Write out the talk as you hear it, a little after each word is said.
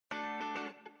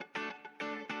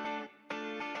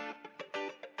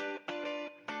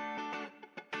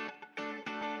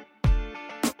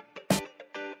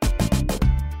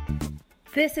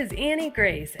This is Annie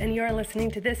Grace, and you're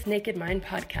listening to This Naked Mind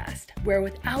podcast, where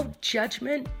without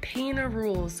judgment, pain, or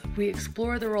rules, we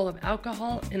explore the role of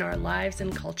alcohol in our lives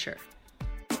and culture.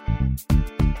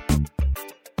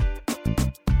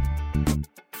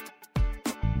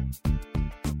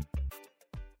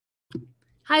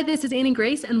 Hi, this is Annie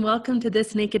Grace, and welcome to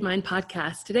This Naked Mind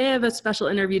podcast. Today, I have a special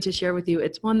interview to share with you.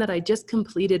 It's one that I just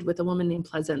completed with a woman named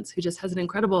Pleasance, who just has an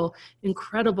incredible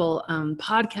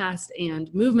podcast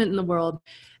and movement in the world.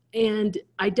 And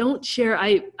I don't share,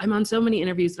 I'm on so many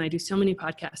interviews and I do so many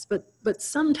podcasts, but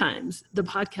sometimes the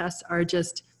podcasts are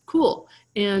just cool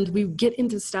and we get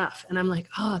into stuff and I'm like,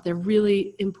 oh, they're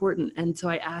really important. And so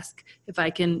I ask if I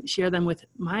can share them with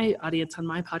my audience on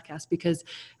my podcast, because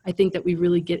I think that we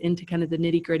really get into kind of the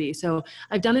nitty gritty. So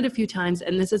I've done it a few times,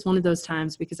 and this is one of those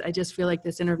times because I just feel like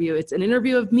this interview, it's an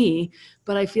interview of me,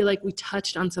 but I feel like we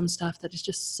touched on some stuff that is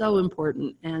just so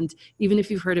important. And even if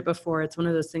you've heard it before, it's one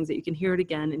of those things that you can hear it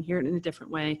again and hear it in a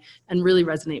different way and really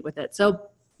resonate with it. So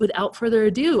without further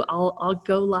ado, I'll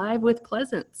go live with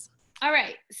Pleasance. All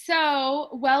right. So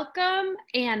welcome,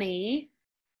 Annie.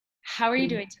 How are you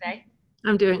doing today?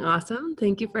 I'm doing awesome.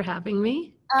 Thank you for having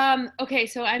me. Okay.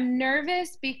 So I'm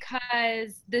nervous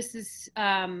because this is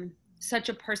such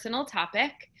a personal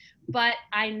topic, but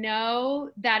I know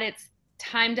that it's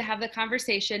time to have the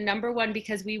conversation. Number one,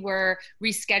 because we were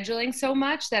rescheduling so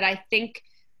much that I think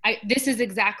this is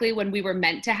exactly when we were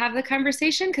meant to have the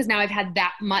conversation, because now I've had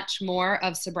that much more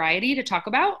of sobriety to talk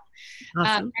about.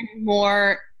 Awesome. And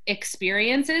more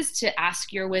experiences to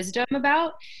ask your wisdom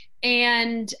about.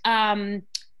 And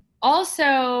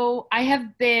also, I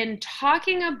have been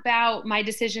talking about my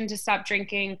decision to stop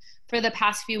drinking for the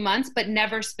past few months, but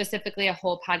never specifically a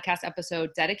whole podcast episode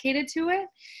dedicated to it.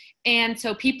 And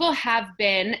so people have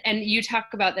been, and you talk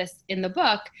about this in the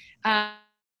book,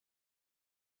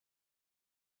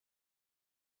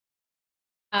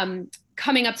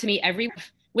 coming up to me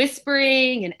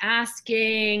whispering and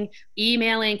asking,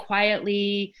 emailing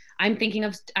quietly. I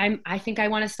think I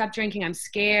want to stop drinking. I'm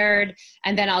scared.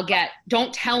 And then I'll get,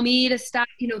 don't tell me to stop,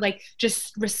 like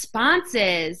just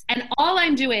responses. And all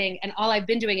I'm doing and all I've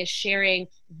been doing is sharing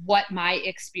what my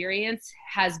experience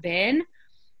has been.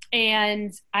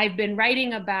 And I've been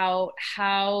writing about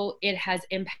how it has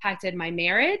impacted my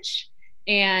marriage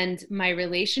and my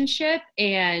relationship,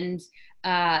 and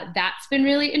that's been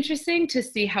really interesting to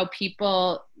see how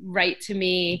people write to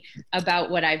me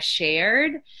about what I've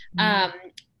shared,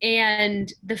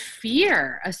 and the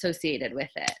fear associated with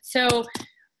it. So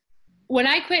when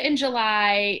I quit in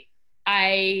July,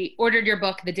 I ordered your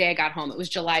book the day I got home. It was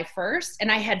July 1st,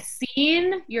 and I had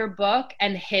seen your book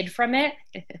and hid from it.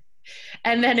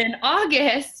 And then in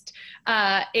August,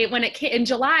 in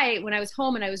July, when I was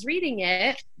home and I was reading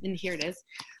it, and here it is,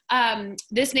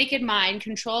 This Naked Mind,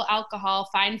 Control Alcohol,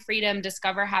 Find Freedom,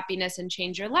 Discover Happiness, and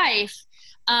Change Your Life.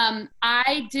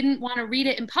 I didn't want to read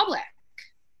it in public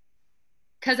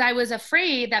because I was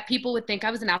afraid that people would think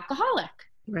I was an alcoholic.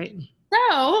 Right.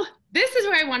 So this is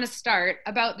where I want to start,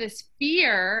 about this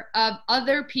fear of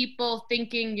other people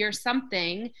thinking you're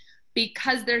something,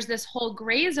 because there's this whole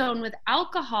gray zone with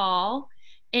alcohol.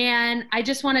 And I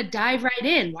just want to dive right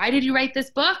in. Why did you write this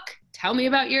book? Tell me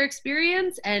about your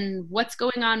experience and what's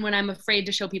going on when I'm afraid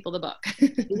to show people the book.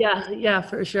 Yeah,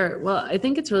 for sure. Well, I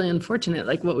think it's really unfortunate.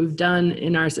 Like what we've done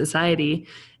in our society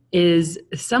is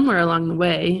somewhere along the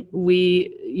way,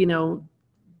 we,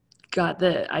 got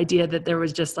the idea that there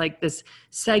was just like this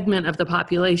segment of the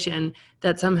population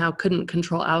that somehow couldn't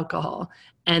control alcohol,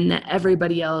 and that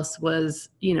everybody else was,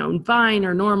 fine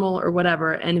or normal or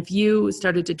whatever. And if you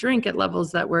started to drink at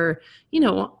levels that were,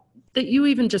 that you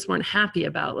even just weren't happy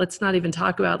about. Let's not even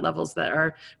talk about levels that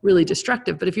are really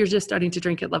destructive. But if you're just starting to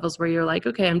drink at levels where you're like,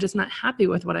 okay, I'm just not happy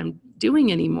with what I'm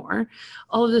doing anymore,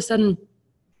 all of a sudden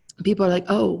people are like,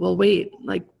 oh, well, wait,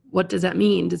 like, what does that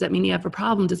mean? Does that mean you have a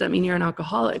problem? Does that mean you're an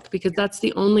alcoholic? Because that's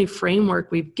the only framework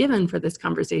we've given for this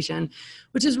conversation,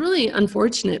 which is really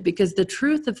unfortunate, because the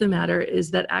truth of the matter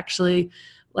is that actually,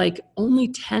 like, only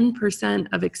 10%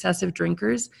 of excessive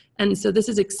drinkers, and so this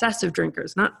is excessive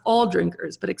drinkers, not all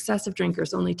drinkers, but excessive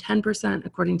drinkers, only 10%,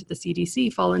 according to the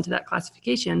CDC, fall into that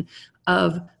classification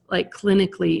of like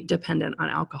clinically dependent on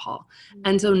alcohol.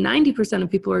 And so 90%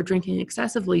 of people who are drinking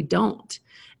excessively don't.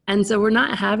 And so we're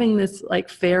not having this like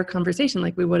fair conversation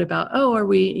like we would about, oh, are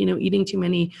we, eating too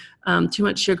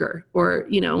much sugar, or,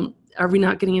 are we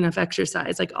not getting enough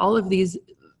exercise? Like all of these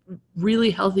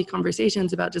really healthy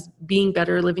conversations about just being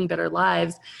better, living better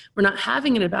lives. We're not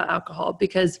having it about alcohol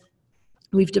because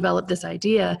we've developed this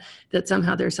idea that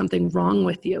somehow there's something wrong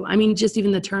with you. I mean, just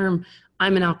even the term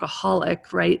I'm an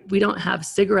alcoholic, right? We don't have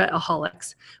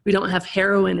cigarette-aholics. We don't have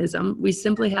heroinism. We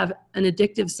simply have an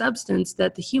addictive substance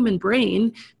that the human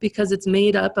brain, because it's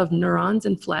made up of neurons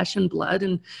and flesh and blood,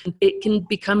 and it can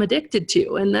become addicted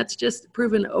to. And that's just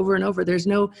proven over and over. There's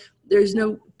no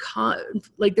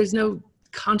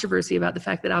controversy about the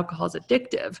fact that alcohol is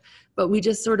addictive, but we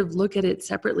just sort of look at it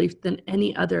separately than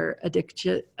any other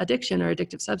addiction or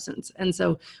addictive substance. And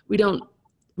so we don't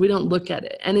look at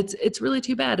it, and it's really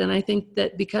too bad. And I think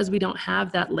that because we don't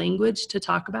have that language to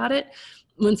talk about it,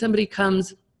 when somebody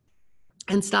comes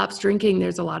and stops drinking,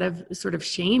 there's a lot of sort of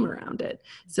shame around it.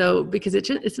 So because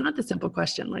it's not the simple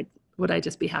question, like, would I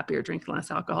just be happier drinking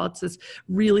less alcohol? It's this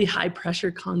really high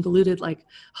pressure, convoluted, like,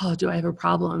 oh, do I have a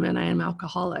problem and I am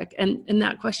alcoholic? And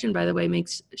that question, by the way,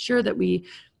 makes sure that we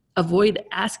avoid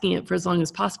asking it for as long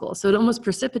as possible. So it almost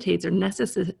precipitates or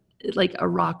necessitates like a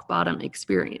rock bottom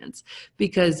experience,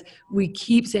 because we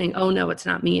keep saying, oh no, it's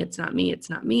not me, it's not me, it's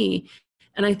not me.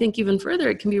 And I think even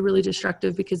further, it can be really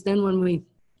destructive, because then when we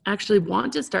actually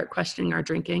want to start questioning our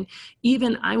drinking,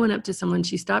 even I went up to someone,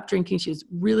 she stopped drinking. She was a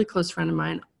really close friend of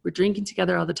mine. We're drinking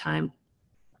together all the time,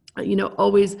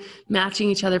 always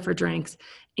matching each other for drinks.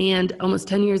 And almost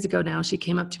 10 years ago now, she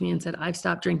came up to me and said, I've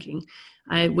stopped drinking.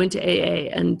 I went to AA,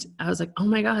 and I was like, oh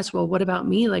my gosh, well, what about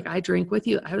me? Like, I drink with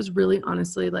you. I was really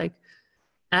honestly like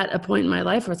at a point in my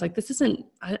life where it's like,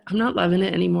 I'm not loving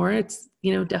it anymore. It's,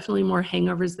 definitely more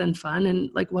hangovers than fun. And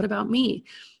like, what about me?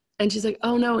 And she's like,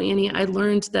 oh no, Annie, I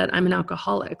learned that I'm an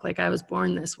alcoholic. Like, I was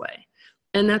born this way.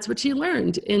 And that's what she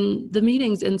learned in the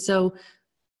meetings. And so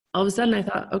all of a sudden I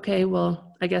thought, okay,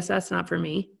 well, I guess that's not for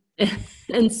me.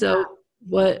 And so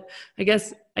what's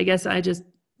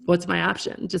my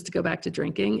option? Just to go back to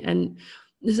drinking. And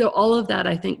so all of that,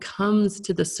 I think, comes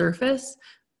to the surface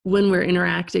when we're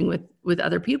interacting with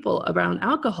other people around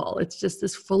alcohol. It's just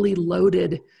this fully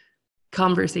loaded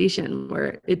conversation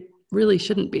where it really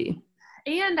shouldn't be.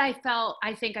 And I feel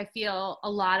a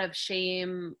lot of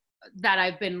shame that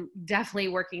I've been definitely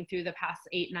working through the past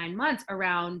 8-9 months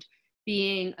around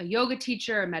being a yoga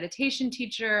teacher, a meditation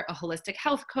teacher, a holistic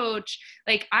health coach.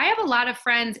 Like, I have a lot of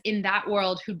friends in that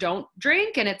world who don't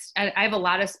drink, and I have a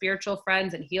lot of spiritual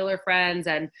friends and healer friends,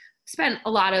 and spent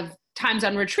a lot of times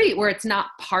on retreat where it's not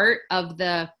part of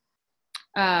the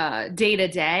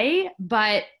day-to-day,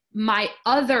 but my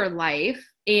other life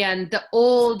and the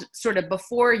old sort of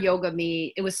before yoga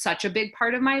me, it was such a big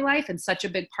part of my life and such a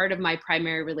big part of my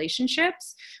primary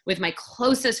relationships with my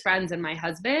closest friends and my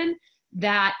husband,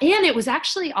 and it was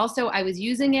actually also, I was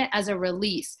using it as a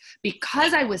release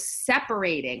because I was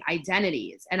separating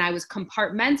identities and I was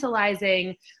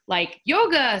compartmentalizing like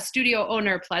yoga studio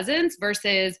owner Pleasance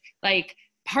versus like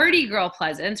party girl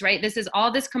Pleasance, right? This is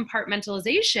all this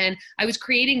compartmentalization. I was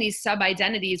creating these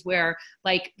sub-identities where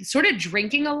like sort of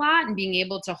drinking a lot and being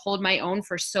able to hold my own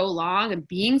for so long and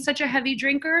being such a heavy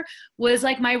drinker was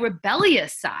like my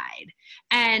rebellious side.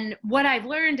 And what I've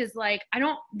learned is like,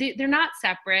 they're not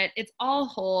separate. It's all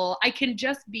whole. I can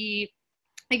just be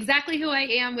exactly who I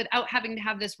am without having to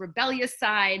have this rebellious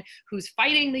side who's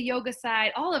fighting the yoga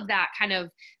side, all of that kind of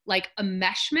like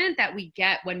enmeshment that we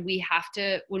get when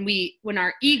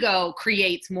our ego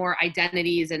creates more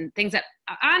identities and things that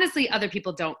honestly other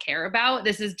people don't care about.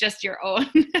 This is just your own,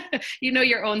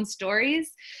 your own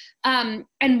stories. And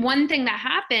one thing that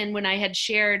happened when I had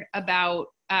shared about,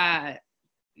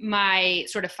 my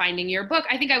sort of finding your book,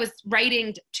 I think I was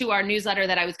writing to our newsletter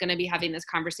that I was going to be having this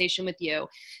conversation with you,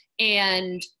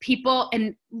 and people,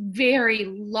 and very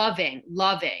loving,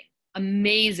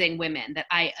 amazing women that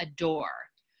I adore,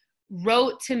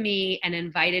 wrote to me and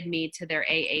invited me to their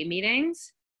AA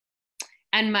meetings.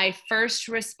 And my first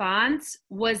response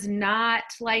was not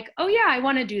like, oh yeah, I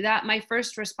want to do that. My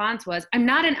first response was, I'm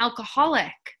not an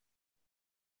alcoholic.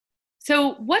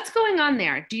 So what's going on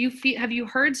there? Have you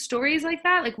heard stories like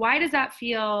that? Like, why does that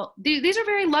feel, these are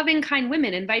very loving, kind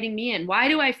women inviting me in. Why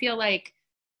do I feel like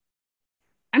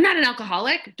I'm not an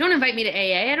alcoholic? Don't invite me to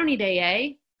AA. I don't need AA.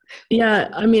 Yeah.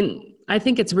 I mean, I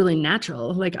think it's really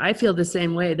natural. Like, I feel the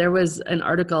same way. There was an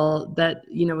article that,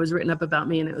 was written up about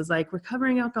me, and it was like,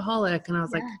 recovering alcoholic. And I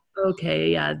was like,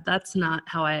 okay, yeah, that's not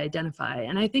how I identify.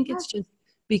 And I think it's just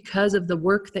because of the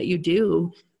work that you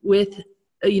do with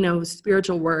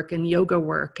spiritual work and yoga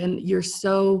work, and you're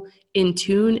so in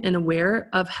tune and aware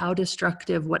of how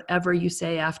destructive whatever you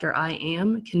say after I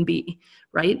am can be,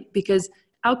 right? Because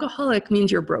alcoholic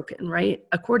means you're broken, right?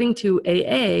 According to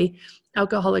AA,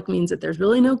 alcoholic means that there's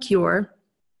really no cure,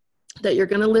 that you're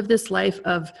going to live this life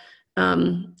of,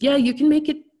 you can make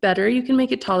it better. You can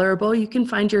make it tolerable. You can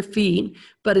find your feet,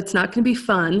 but it's not going to be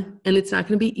fun and it's not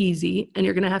going to be easy. And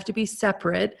you're going to have to be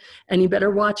separate. And you better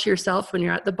watch yourself when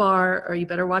you're at the bar, or you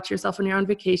better watch yourself when you're on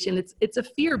vacation. It's a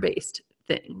fear-based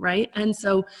thing, right? And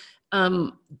so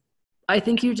I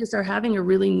think you just are having a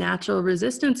really natural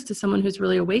resistance to someone who's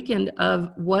really awakened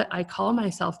of what I call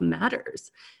myself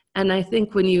matters. And I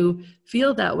think when you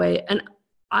feel that way, and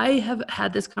I have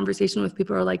had this conversation with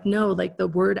people who are like, no, like the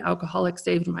word alcoholic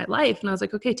saved my life. And I was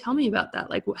like, okay, tell me about that.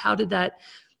 Like, what did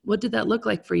that look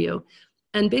like for you?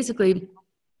 And basically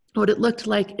what it looked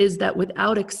like is that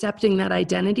without accepting that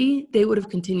identity, they would have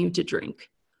continued to drink,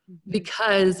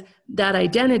 because that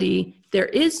identity, there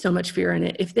is so much fear in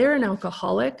it. If they're an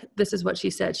alcoholic, this is what she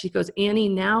said. She goes, Annie,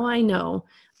 now I know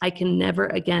I can never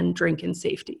again drink in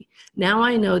safety. Now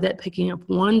I know that picking up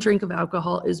one drink of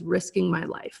alcohol is risking my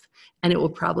life and it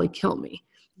will probably kill me.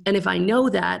 And if I know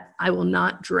that, I will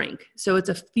not drink. So it's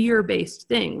a fear-based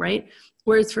thing, right?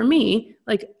 Whereas for me,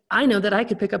 like, I know that I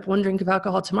could pick up one drink of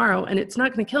alcohol tomorrow and it's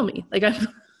not going to kill me. Like I'm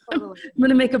going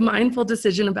to make a mindful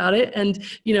decision about it and,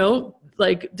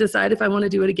 like decide if I want to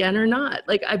do it again or not.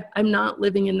 Like I'm not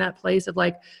living in that place of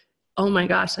like, oh my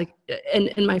gosh, like,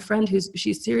 and my friend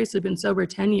she's seriously been sober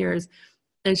 10 years.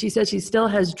 And she said she still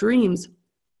has dreams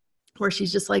where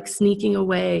she's just like sneaking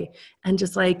away and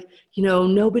just like,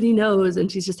 nobody knows.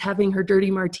 And she's just having her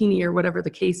dirty martini or whatever the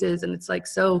case is. And it's like,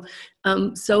 so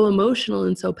emotional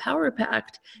and so power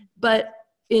packed. But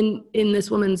in this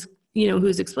woman's,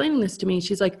 who's explaining this to me,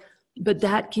 she's like, but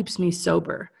that keeps me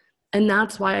sober. And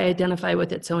that's why I identify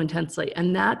with it so intensely.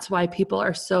 And that's why people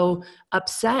are so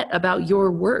upset about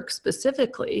your work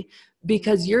specifically,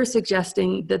 because you're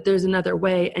suggesting that there's another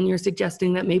way, and you're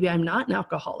suggesting that maybe I'm not an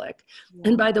alcoholic. Yeah.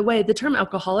 And by the way, the term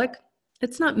alcoholic,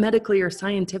 it's not medically or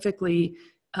scientifically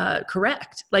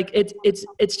correct. Like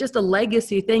it's just a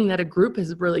legacy thing that a group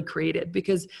has really created,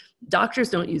 because doctors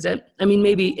don't use it. I mean,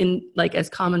 maybe in like as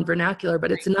common vernacular,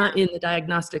 but it's not in the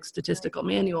Diagnostic Statistical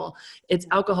Manual. It's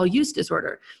alcohol use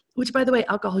disorder, which, by the way,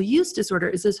 alcohol use disorder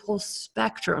is this whole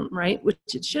spectrum, right? Which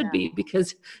it should be,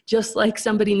 because just like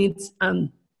somebody needs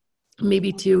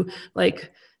maybe to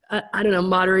like, I don't know,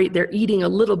 moderate their eating a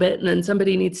little bit, and then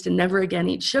somebody needs to never again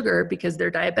eat sugar because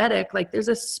they're diabetic. Like there's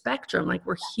a spectrum. Like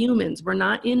we're humans. We're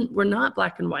not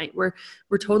black and white. We're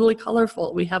totally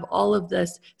colorful. We have all of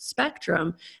this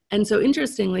spectrum. And so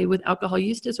interestingly, with alcohol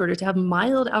use disorder, to have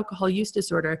mild alcohol use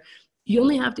disorder, you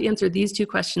only have to answer these two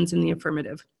questions in the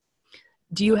affirmative.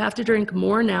 Do you have to drink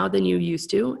more now than you used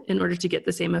to in order to get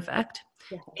the same effect?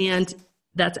 Yes. And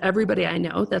that's everybody I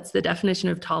know. That's the definition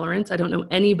of tolerance. I don't know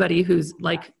anybody who's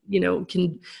like,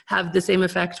 can have the same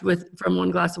effect from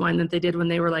one glass of wine that they did when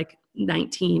they were like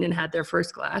 19 and had their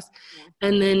first glass. Yeah.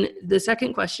 And then the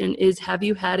second question is, have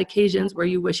you had occasions where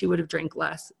you wish you would have drank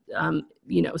less?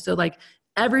 So like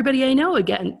everybody I know,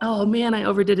 again, oh man, I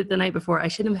overdid it the night before. I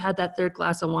shouldn't have had that third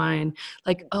glass of wine.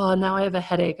 Like, oh, now I have a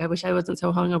headache. I wish I wasn't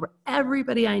so hungover.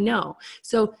 Everybody I know.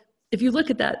 So if you look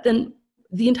at that, then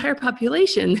the entire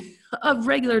population of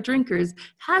regular drinkers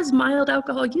has mild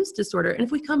alcohol use disorder. And if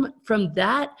we come from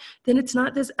that, then it's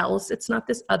not this else, it's not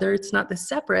this other, it's not this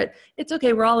separate. It's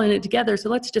okay, we're all in it together. So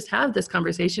let's just have this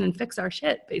conversation and fix our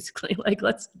shit, basically. Like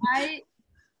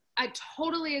I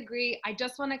totally agree. I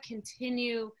just want to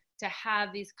continue to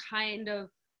have these kind of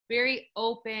very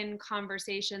open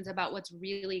conversations about what's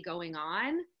really going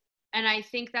on. And I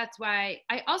think that's why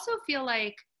I also feel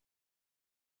like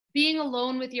being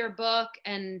alone with your book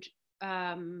and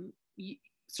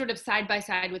sort of side by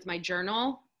side with my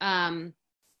journal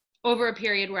over a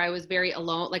period where I was very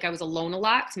alone, like I was alone a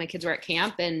lot because my kids were at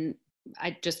camp and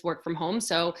I just worked from home.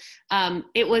 So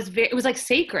it was like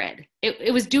sacred.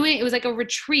 It was like a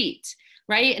retreat,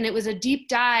 right? And it was a deep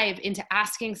dive into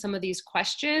asking some of these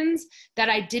questions that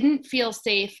I didn't feel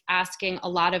safe asking a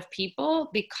lot of people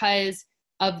because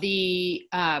of the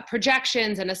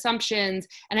projections and assumptions.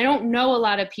 And I don't know a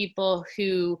lot of people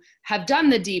who have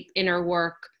done the deep inner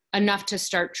work enough to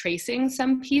start tracing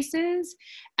some pieces.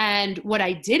 And what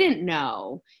I didn't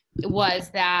know was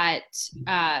that,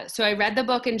 so I read the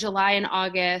book in July and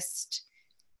August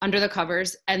under the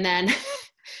covers. And then,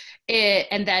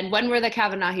 when were the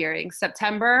Kavanaugh hearings?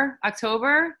 September,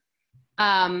 October?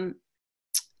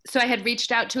 So I had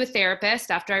reached out to a therapist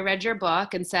after I read your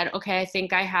book and said, okay, I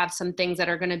think I have some things that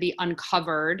are going to be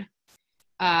uncovered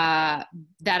that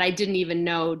I didn't even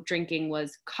know drinking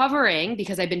was covering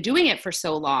because I've been doing it for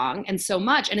so long and so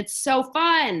much. And it's so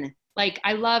fun. Like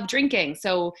I love drinking.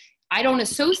 So I don't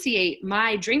associate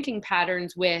my drinking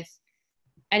patterns with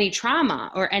any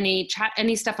trauma or any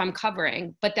stuff I'm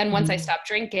covering. But then once I stopped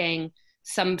drinking,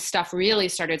 some stuff really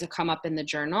started to come up in the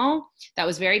journal that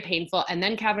was very painful. And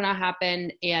then Kavanaugh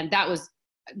happened, and that was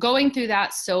going through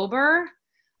that sober.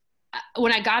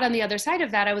 When I got on the other side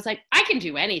of that, I was like, I can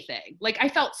do anything. Like, I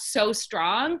felt so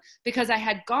strong because I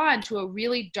had gone to a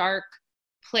really dark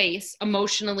place,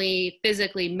 emotionally,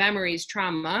 physically, memories,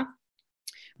 trauma,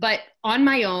 but on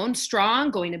my own, strong,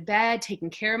 going to bed,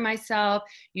 taking care of myself,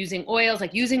 using oils,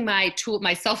 like using my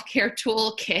self-care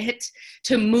toolkit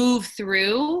to move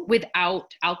through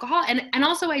without alcohol, and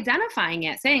also identifying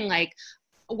it, saying like,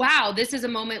 wow, this is a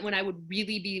moment when I would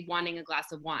really be wanting a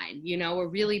glass of wine, or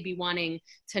really be wanting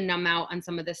to numb out on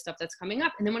some of this stuff that's coming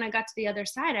up. And then when I got to the other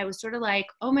side, I was sort of like,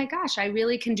 oh my gosh, I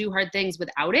really can do hard things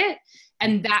without it.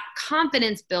 And that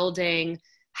confidence building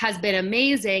has been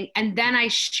amazing. And then I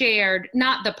shared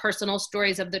not the personal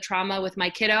stories of the trauma with my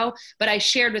kiddo, but I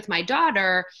shared with my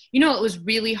daughter, it was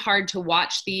really hard to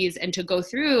watch these and to go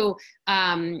through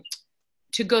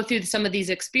some of these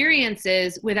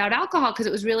experiences without alcohol, because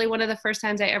it was really one of the first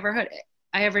times I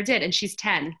ever did. And she's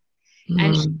 10. Mm-hmm.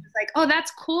 And she was like, oh,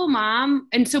 that's cool, Mom.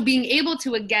 And so being able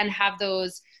to, again, have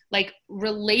those like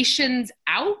relations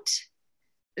out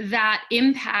that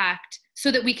impact, so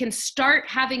that we can start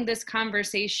having this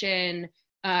conversation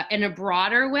in a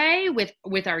broader way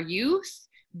with our youth,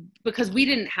 because we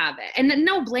didn't have it. And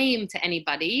no blame to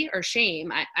anybody or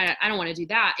shame. I don't want to do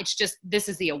that. It's just, this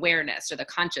is the awareness or the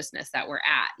consciousness that we're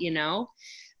at,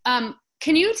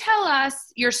 Can you tell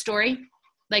us your story?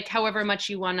 Like however much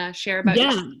you want to share about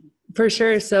yourself? For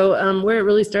sure. So where it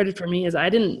really started for me is I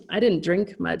didn't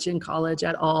drink much in college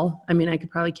at all. I mean, I could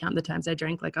probably count the times I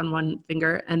drank like on one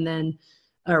finger, and then,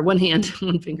 or one hand,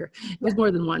 one finger. It was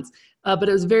more than once, but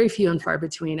it was very few and far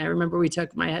between. I remember we took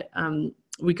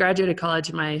we graduated college,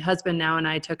 and my husband now and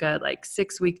I took a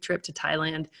 6-week trip to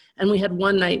Thailand, and we had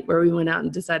one night where we went out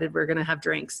and decided we're going to have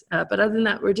drinks. But other than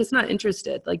that, we're just not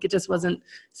interested. Like, it just wasn't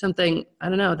something, I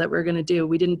don't know, that we're going to do.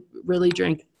 We didn't really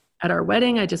drink at our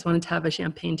wedding. I just wanted to have a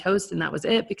champagne toast, and that was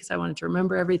it, because I wanted to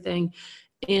remember everything.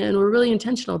 And we're really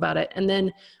intentional about it. And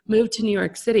then moved to New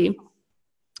York City.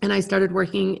 And I started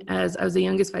working I was the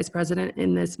youngest vice president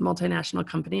in this multinational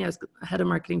company. I was head of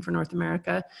marketing for North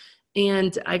America.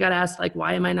 And I got asked,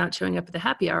 why am I not showing up at the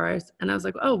happy hours? And I was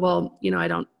like, oh, well, I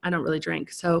don't really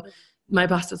drink. So my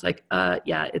boss was like,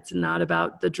 yeah, it's not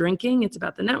about the drinking. It's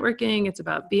about the networking. It's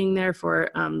about being there for,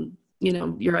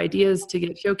 your ideas to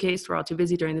get showcased. We're all too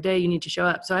busy during the day. You need to show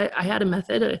up. So I had a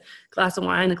method: a glass of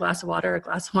wine, a glass of water, a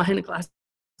glass of wine, a glass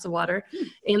of water.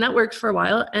 And that worked for a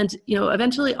while. And,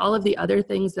 eventually all of the other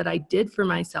things that I did for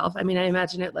myself, I mean, I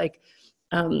imagine it like,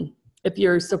 if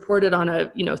you're supported on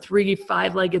a, 3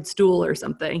 5-legged stool or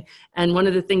something, and one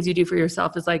of the things you do for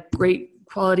yourself is like great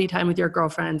quality time with your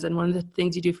girlfriends, and one of the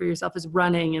things you do for yourself is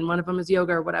running, and one of them is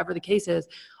yoga, or whatever the case is,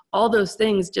 all those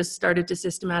things just started to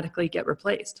systematically get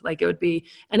replaced. Like, it would be,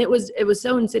 and it was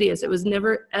so insidious. It was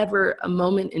never ever a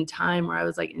moment in time where I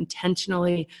was like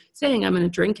intentionally saying I'm going to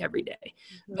drink every day.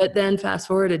 Mm-hmm. But then fast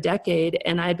forward a decade,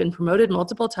 and I'd been promoted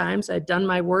multiple times. I'd done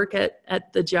my work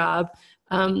at the job.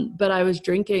 But I was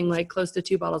drinking like close to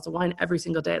 2 bottles of wine every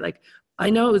single day. Like, I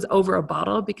know it was over a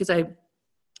bottle because I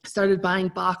started buying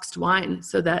boxed wine,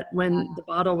 so that when the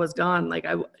bottle was gone,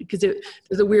 because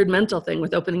there's a weird mental thing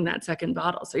with opening that second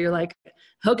bottle. So you're like,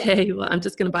 okay, well, I'm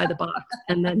just going to buy the box.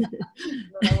 And then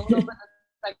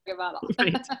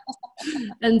right.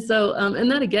 And so,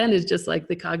 and that again is just like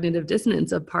the cognitive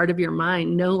dissonance of part of your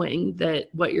mind knowing that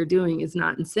what you're doing is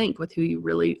not in sync with who you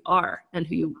really are and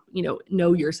who you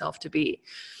know yourself to be.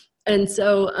 And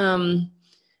so,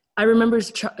 I remember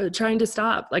trying to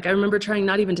stop. Like, I remember trying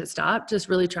not even to stop, just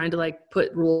really trying to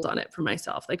put rules on it for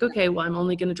myself. Like, okay, well, I'm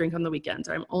only going to drink on the weekends,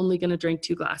 or I'm only going to drink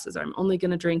 2 glasses, or I'm only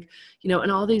going to drink,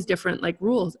 and all these different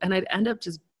rules. And I'd end up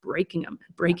just breaking them.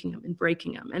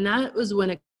 And that was when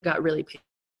it got really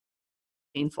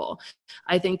painful.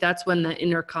 I think that's when the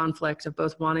inner conflict of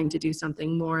both wanting to do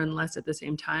something more and less at the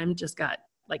same time just got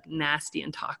nasty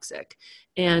and toxic.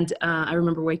 And I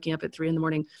remember waking up at 3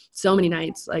 a.m, so many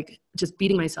nights, just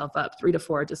beating myself up 3 to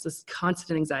 4, just this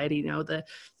constant anxiety. The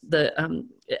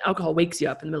alcohol wakes you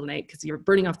up in the middle of the night because you're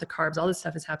burning off the carbs. All this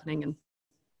stuff is happening, and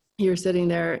you're sitting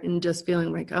there and just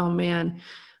feeling like, oh man,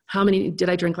 how many did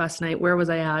I drink last night? Where was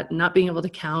I at? Not being able to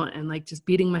count, and just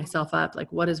beating myself up.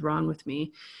 What is wrong with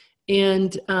me?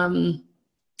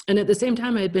 And at the same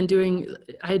time, I had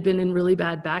been in really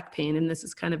bad back pain. And this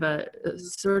is kind of a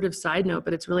sort of side note,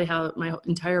 but it's really how my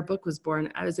entire book was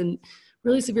born. I was in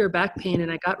really severe back pain,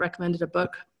 and I got recommended a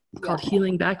book called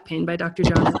Healing Back Pain by Dr.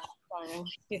 John.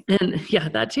 And yeah,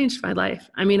 that changed my life.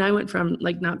 I mean, I went from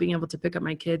not being able to pick up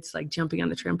my kids, jumping on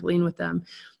the trampoline with them,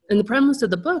 And the premise of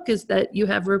the book is that you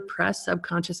have repressed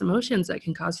subconscious emotions that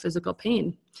can cause physical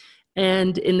pain.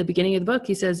 And in the beginning of the book,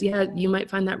 he says, yeah, you might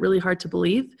find that really hard to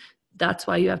believe. That's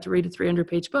why you have to read a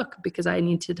 300-page book, because I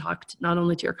need to talk not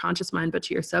only to your conscious mind, but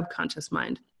to your subconscious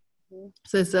mind.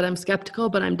 So I said, I'm skeptical,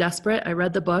 but I'm desperate. I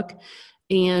read the book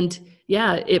and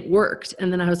yeah, it worked.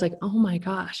 And then I was like, oh my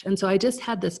gosh. And so I just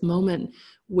had this moment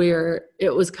where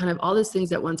it was kind of all these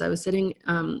things at once. I was sitting,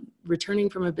 returning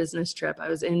from a business trip. I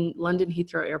was in London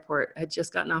Heathrow Airport. I had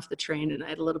just gotten off the train and I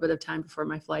had a little bit of time before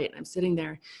my flight. And I'm sitting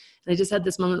there and I just had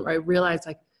this moment where I realized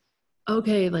like,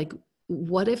 okay, like,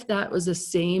 what if that was the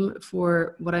same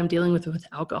for what I'm dealing with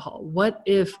alcohol? What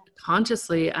if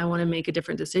consciously I want to make a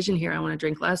different decision here? I want to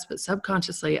drink less, but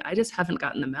subconsciously I just haven't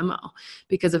gotten the memo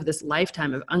because of this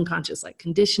lifetime of unconscious like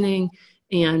conditioning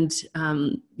and,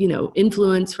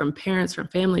 influence from parents, from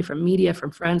family, from media,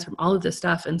 from friends, from all of this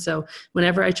stuff. And so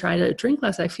whenever I try to drink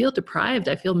less, I feel deprived.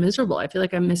 I feel miserable. I feel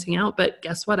like I'm missing out. But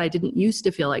guess what? I didn't used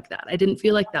to feel like that. I didn't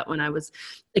feel like that when I was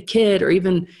a kid or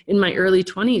even in my early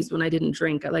 20s when I didn't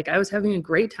drink. I was having a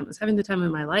great time. I was having the time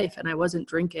of my life and I wasn't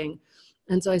drinking.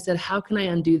 And so I said, how can I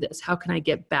undo this? How can I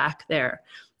get back there?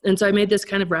 And so I made this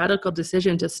kind of radical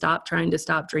decision to stop trying to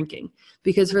stop drinking,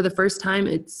 because for the first time,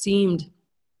 it seemed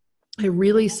I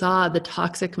really saw the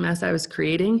toxic mess I was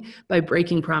creating by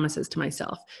breaking promises to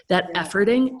myself. That effort,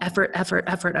 I'm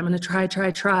going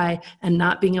to try, and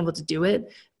not being able to do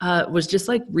it was just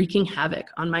like wreaking havoc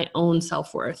on my own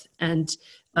self-worth. And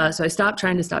so I stopped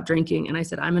trying to stop drinking. And I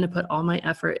said, I'm going to put all my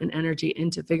effort and energy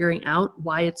into figuring out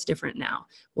why it's different now,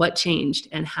 what changed,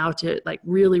 and how to like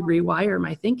really rewire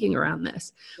my thinking around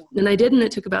this. And I did, and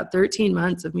it took about 13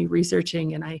 months of me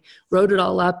researching, and I wrote it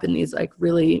all up in these like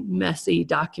really messy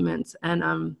documents.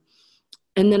 And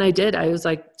then I was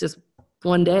like, just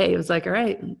one day, it was like, all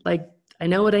right, like, I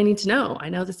know what I need to know. I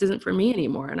know this isn't for me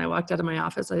anymore. And I walked out of my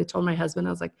office. I told my husband, I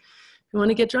was like, you want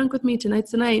to get drunk with me?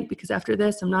 Tonight's the night, because after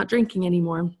this, I'm not drinking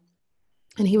anymore.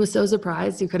 And he was so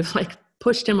surprised. You could have like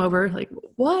pushed him over, like,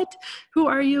 what? Who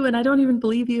are you? And I don't even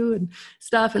believe you and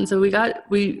stuff. And so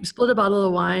we split a bottle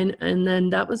of wine, and then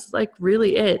that was like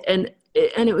really it. And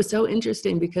it was so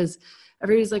interesting because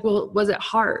everybody's like, well, was it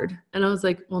hard? And I was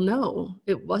like, well, no,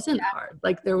 it wasn't hard.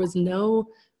 Like there was no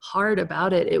hard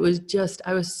about it. It was just,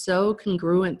 I was so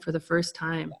congruent for the first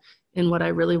time in what I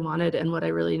really wanted and what I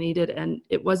really needed. And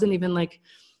it wasn't even like,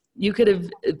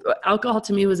 alcohol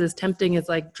to me was as tempting as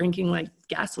like drinking like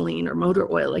gasoline or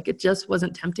motor oil. Like it just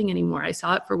wasn't tempting anymore. I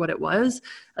saw it for what it was,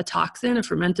 a toxin, a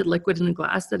fermented liquid in a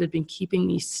glass that had been keeping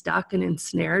me stuck and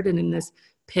ensnared and in this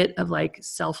pit of like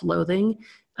self-loathing.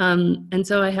 And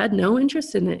so I had no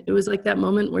interest in it. It was like that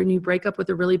moment when you break up with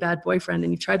a really bad boyfriend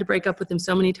and you tried to break up with him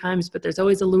so many times, but there's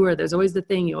always a lure. There's always the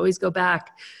thing. You always go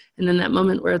back. And then that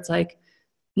moment where it's like,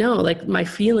 no, like my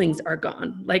feelings are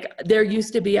gone. Like there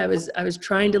used to be, I was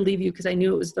trying to leave you because I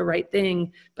knew it was the right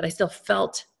thing, but I still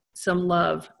felt some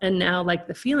love. And now like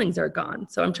the feelings are gone.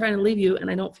 So I'm trying to leave you and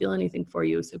I don't feel anything for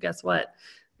you. So guess what?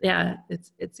 Yeah,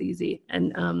 it's easy.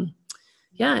 And,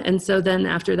 and so then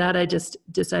after that, I just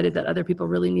decided that other people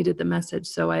really needed the message.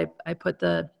 So I put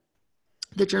the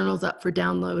journals up for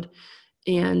download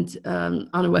and on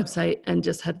a website, and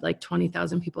just had like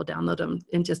 20,000 people download them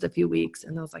in just a few weeks.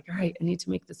 And I was like, all right, I need to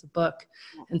make this a book.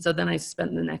 And so then I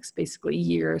spent the next basically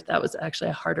year. That was actually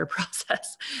a harder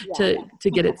process to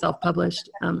get it self-published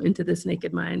into This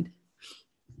Naked Mind.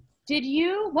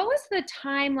 What was the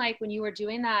time like when you were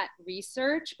doing that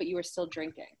research, but you were still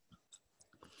drinking?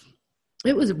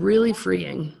 It was really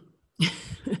freeing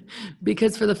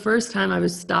because for the first time I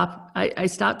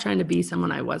stopped trying to be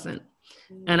someone I wasn't.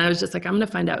 And I was just like, I'm going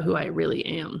to find out who I really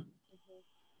am,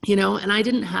 and I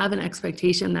didn't have an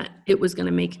expectation that it was going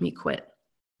to make me quit.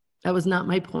 That was not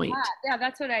my point. Yeah,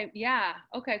 that's what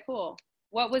okay, cool.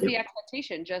 What was the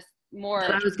expectation? Just more.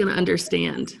 That I was going to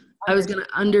understand. I was going to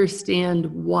understand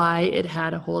why it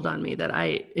had a hold on me that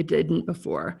it didn't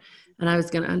before. And I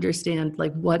was going to understand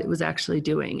like what it was actually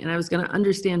doing. And I was going to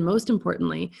understand, most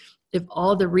importantly, if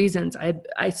all the reasons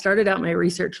I started out my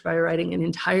research by writing an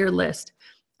entire list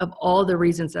of all the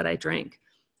reasons that I drank.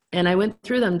 And I went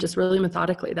through them just really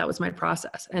methodically. That was my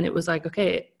process. And it was like,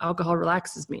 okay, alcohol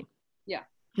relaxes me. Yeah.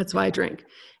 That's why I drink.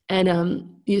 And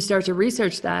you start to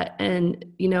research that. And,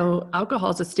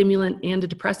 alcohol is a stimulant and a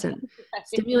depressant.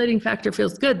 Stimulating factor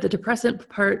feels good. The depressant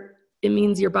part, it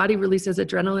means your body releases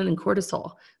adrenaline and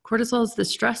cortisol. Cortisol is the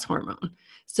stress hormone.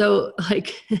 So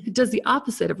like it does the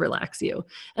opposite of relax you.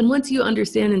 And once you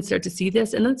understand and start to see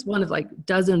this, and that's one of like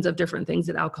dozens of different things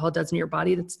that alcohol does in your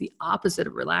body, that's the opposite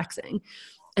of relaxing.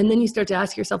 And then you start to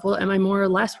ask yourself, well, am I more or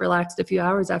less relaxed a few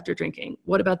hours after drinking?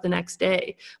 What about the next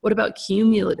day? What about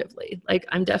cumulatively? Like,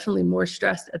 I'm definitely more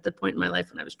stressed at the point in my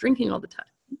life when I was drinking all the time.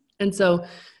 And so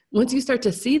once you start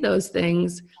to see those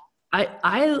things,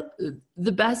 the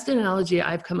best analogy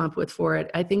I've come up with for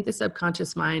it, I think the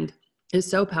subconscious mind is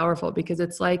so powerful because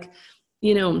it's like,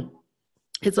 you know,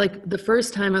 it's like the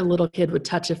first time a little kid would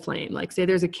touch a flame, like say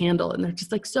there's a candle and they're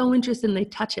just like so interested and they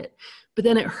touch it, but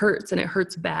then it hurts and it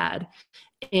hurts bad.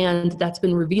 And that's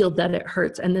been revealed that it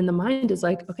hurts. And then the mind is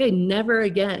like, okay, never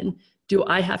again do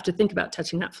I have to think about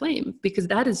touching that flame because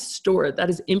that is stored, that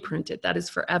is imprinted, that is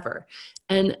forever.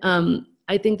 And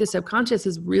I think the subconscious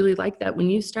is really like that. When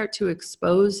you start to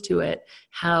expose to it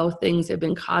how things have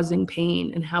been causing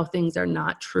pain and how things are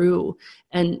not true,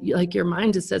 and like your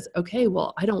mind just says, okay,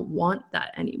 well, I don't want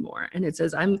that anymore. And it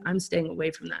says, I'm staying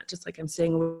away from that, just like I'm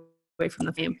staying away from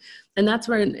the fame. And that's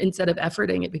where instead of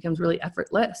efforting, it becomes really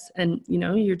effortless. And, you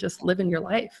know, you're just living your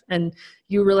life and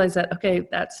you realize that, okay,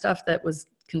 that stuff that was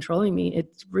controlling me,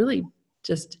 it's really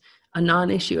just a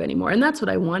non-issue anymore. And that's what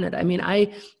I wanted. I mean,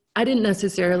 I didn't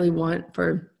necessarily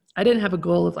I didn't have a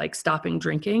goal of like stopping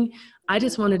drinking. I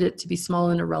just wanted it to be small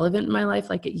and irrelevant in my life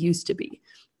like it used to be.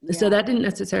 Yeah. So that didn't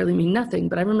necessarily mean nothing,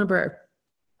 but I remember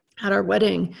at our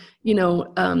wedding, you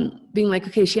know, being like,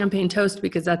 okay, champagne toast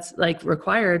because that's like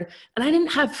required. And I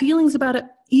didn't have feelings about it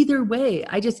either way.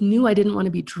 I just knew I didn't want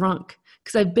to be drunk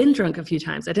because I've been drunk a few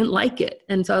times. I didn't like it.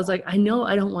 And so I was like, I know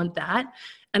I don't want that.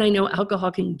 And I know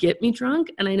alcohol can get me drunk.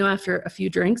 And I know after a few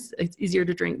drinks, it's easier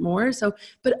to drink more. So,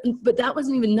 but that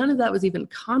wasn't even, none of that was even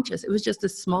conscious. It was just a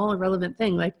small, irrelevant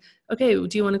thing. Like, okay,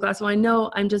 do you want a glass of wine?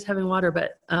 No, I'm just having water,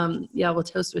 but yeah, we'll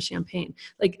toast with champagne.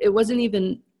 Like it wasn't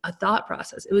even a thought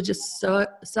process. It was just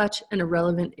such an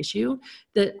irrelevant issue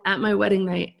that at my wedding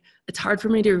night, it's hard for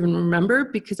me to even remember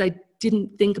because I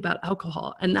didn't think about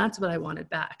alcohol. And that's what I wanted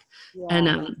back. Yeah.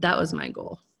 And that was my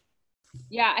goal.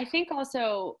 Yeah, I think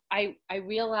also I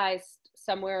realized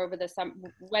somewhere over the summer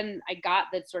when I got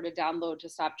the sort of download to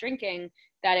stop drinking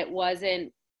that it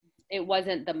wasn't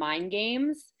the mind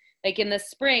games. Like in the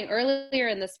spring, earlier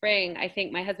in the spring, I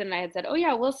think my husband and I had said, oh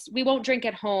yeah, we won't drink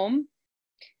at home.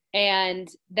 And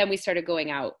then we started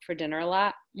going out for dinner a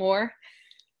lot more.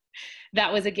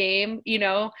 That was a game, you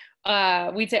know.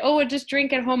 We'd say, oh, we'll just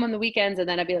drink at home on the weekends. And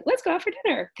then I'd be like, let's go out for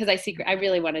dinner. Cause I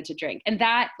really wanted to drink. And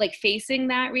that like facing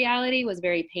that reality was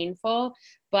very painful.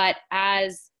 But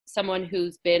as someone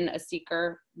who's been a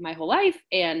seeker my whole life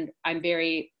and I'm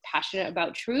very passionate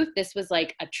about truth, this was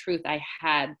like a truth I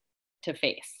had to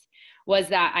face. Was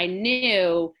that I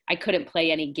knew I couldn't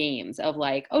play any games of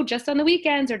like, oh, just on the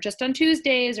weekends or just on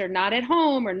Tuesdays or not at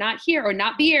home or not here or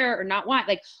not beer or not wine.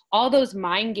 Like all those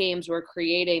mind games were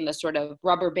creating the sort of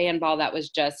rubber band ball that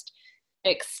was just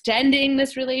extending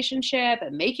this relationship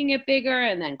and making it bigger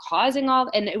and then causing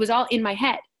and it was all in my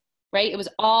head, right? It was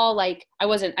all like, I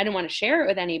didn't want to share it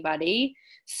with anybody.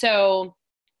 So,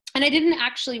 and I didn't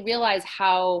actually realize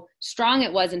how strong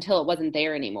it was until it wasn't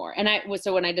there anymore. And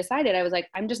so when I decided, I was like,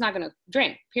 I'm just not going to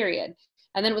drink, period.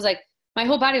 And then it was like, my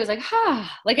whole body was like,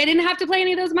 like I didn't have to play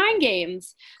any of those mind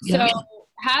games. Yeah. So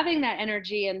having that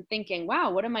energy and thinking,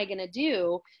 wow, what am I going to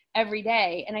do every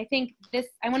day? And I think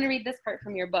I want to read this part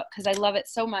from your book because I love it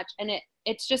so much. And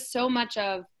it's just so much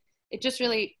of, it just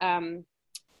really, it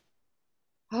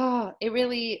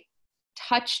really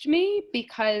touched me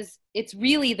because it's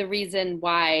really the reason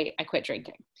why I quit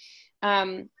drinking.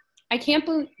 I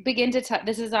can't begin to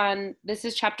this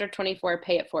is chapter 24,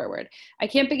 Pay It Forward. I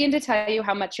can't begin to tell you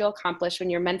how much you'll accomplish when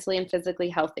you're mentally and physically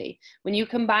healthy. When you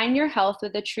combine your health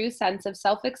with a true sense of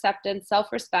self-acceptance,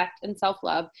 self-respect, and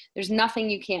self-love, there's nothing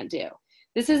you can't do.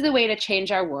 This is the way to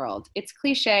change our world. It's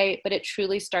cliche, but it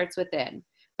truly starts within.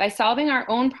 By solving our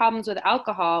own problems with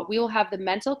alcohol, we will have the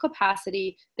mental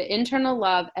capacity, the internal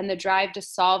love, and the drive to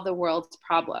solve the world's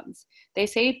problems. They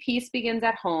say peace begins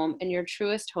at home, and your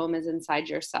truest home is inside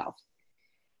yourself.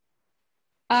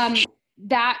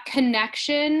 That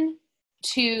connection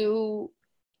to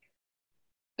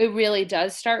it really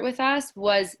does start with us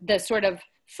was the sort of,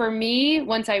 for me,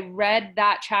 once I read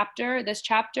this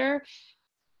chapter,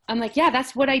 I'm like, yeah,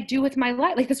 that's what I do with my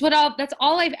life. Like that's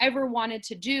all I've ever wanted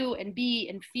to do and be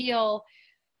and feel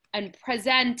and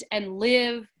present and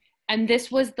live. And this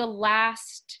was the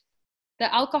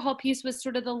alcohol piece was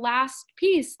sort of the last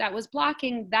piece that was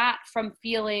blocking that from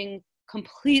feeling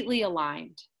completely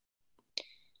aligned.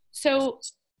 So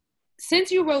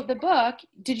since you wrote the book,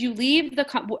 did you leave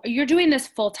you're doing this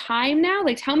full time now?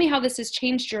 Like, tell me how this has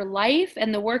changed your life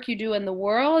and the work you do in the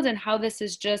world and how this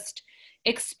is just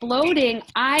exploding.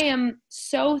 I am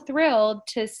so thrilled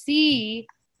to see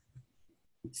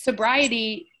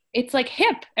sobriety it's like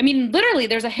hip. I mean, literally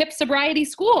there's a hip sobriety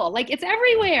school. Like it's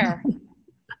everywhere.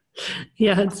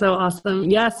 Yeah, it's so awesome.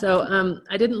 Yeah, so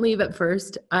I didn't leave at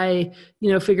first. I,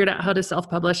 figured out how to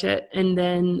self-publish it, and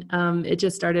then it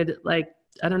just started like,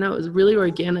 I don't know, it was really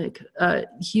organic,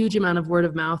 huge amount of word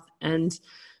of mouth, and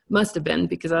must have been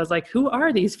because I was like, who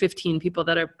are these 15 people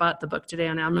that are bought the book today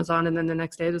on Amazon? And then the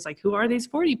next day it was like, who are these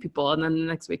 40 people? And then the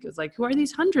next week it was like, who are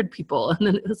these 100 people? And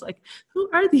then it was like, who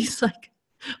are these like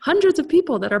hundreds of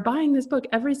people that are buying this book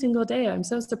every single day? I'm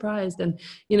so surprised. And,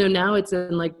 now it's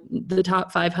in like the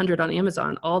top 500 on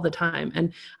Amazon all the time.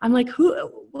 And I'm like,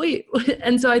 wait.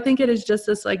 And so I think it is just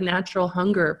this like natural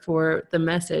hunger for the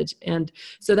message. And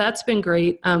so that's been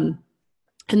great.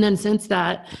 And then since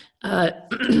that,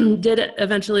 did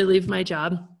eventually leave my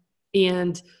job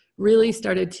and really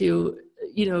started to,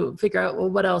 figure out, well,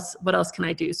 what else can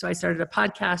I do? So I started a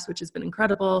podcast, which has been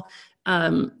incredible.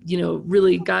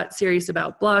 Really got serious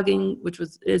about blogging,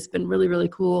 it's been really, really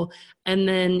cool. And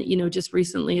then, just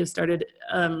recently have started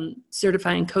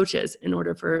certifying coaches in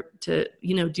order to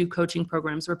do coaching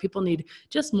programs where people need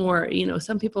just more,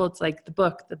 some people it's like the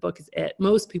book is it.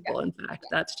 Most people, in fact,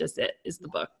 that's just it, is the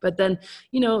book. But then,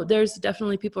 there's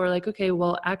definitely people who are like, okay,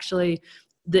 well, actually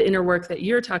the inner work that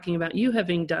you're talking about, you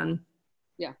having done,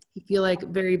 I feel like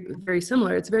very, very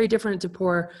similar. It's very different to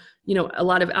pour, a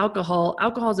lot of alcohol.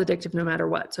 Alcohol is addictive no matter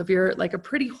what. So if you're like a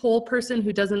pretty whole person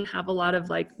who doesn't have a lot of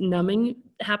like numbing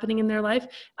happening in their life,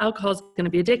 alcohol is going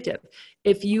to be addictive.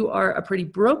 If you are a pretty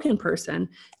broken person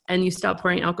and you stop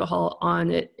pouring alcohol on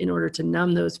it in order to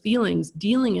numb those feelings,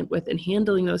 dealing it with and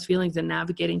handling those feelings and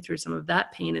navigating through some of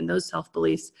that pain and those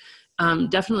self-beliefs,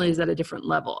 definitely is at a different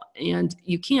level. And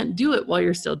you can't do it while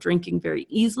you're still drinking very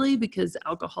easily because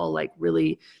alcohol like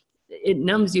really, it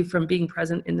numbs you from being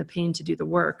present in the pain to do the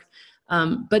work.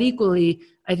 But equally,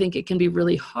 I think it can be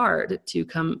really hard to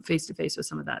come face to face with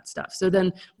some of that stuff. So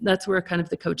then that's where kind of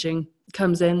the coaching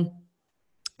comes in.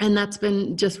 And that's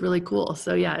been just really cool.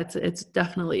 So yeah, it's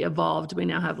definitely evolved. We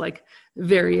now have like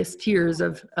various tiers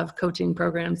of coaching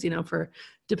programs, for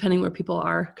depending where people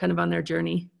are kind of on their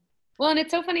journey. Well, and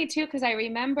it's so funny too, because I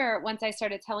remember once I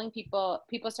started telling people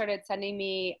started sending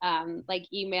me like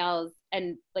emails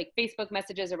and like Facebook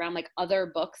messages around like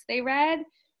other books they read.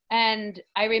 And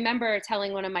I remember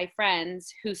telling one of my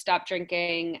friends who stopped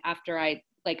drinking after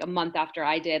like a month after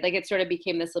I did, like it sort of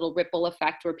became this little ripple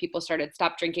effect where people started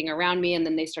stop drinking around me and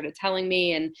then they started telling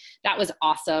me, and that was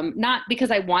awesome. Not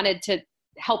because I wanted to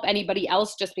help anybody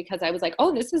else, just because I was like,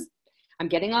 oh,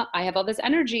 I have all this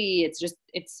energy.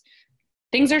 It's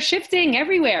things are shifting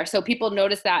everywhere. So people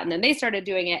noticed that, and then they started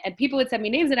doing it, and people would send me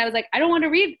names, and I was like, I don't want to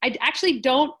read. I actually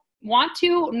don't want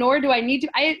to, nor do I need to.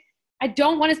 I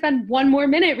don't want to spend one more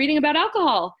minute reading about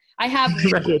alcohol. I have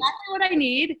exactly what I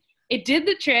need. It did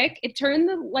the trick. It turned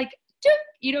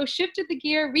shifted the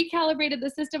gear, recalibrated the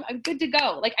system. I'm good to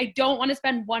go. Like, I don't want to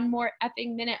spend one more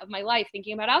effing minute of my life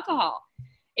thinking about alcohol.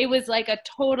 It was like a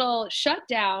total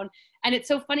shutdown. And it's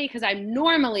so funny because I'm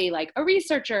normally like a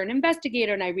researcher, an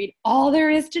investigator, and I read all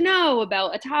there is to know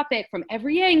about a topic from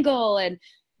every angle. And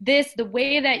the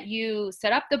way that you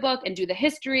set up the book and do the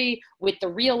history with the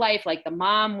real life, like the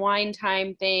mom wine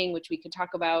time thing, which we could talk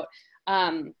about,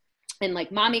 and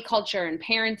like mommy culture and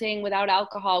parenting without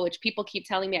alcohol, which people keep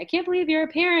telling me, I can't believe you're a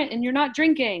parent and you're not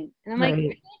drinking. And I'm like,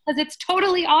 because it's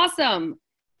totally awesome.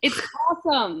 It's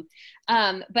awesome.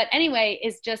 But anyway,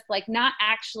 it's just like not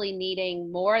actually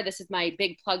needing more. This is my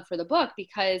big plug for the book,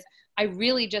 because I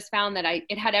really just found that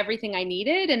it had everything I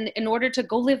needed in order to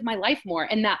go live my life more.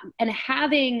 I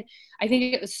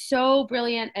think it was so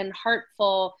brilliant and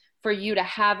heartful for you to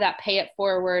have that pay it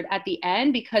forward at the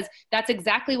end, because that's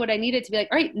exactly what I needed to be like,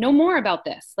 all right, no more about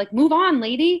this. Like, move on,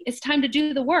 lady. It's time to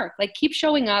do the work. Like, keep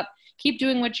showing up, keep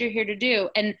doing what you're here to do.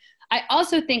 And I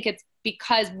also think it's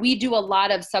because we do a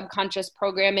lot of subconscious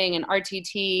programming and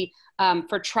RTT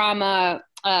for trauma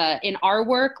in our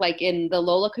work, like in the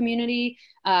Lola community,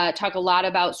 talk a lot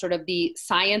about sort of the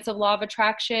science of law of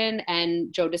attraction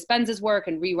and Joe Dispenza's work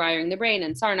and rewiring the brain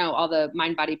and Sarno, all the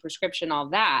mind body prescription, all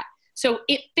that. So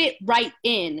it fit right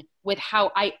in with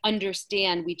how I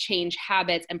understand we change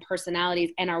habits and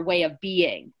personalities and our way of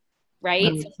being, right?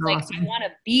 So it's like, I want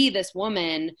to be this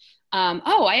woman.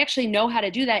 I actually know how to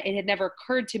do that. It had never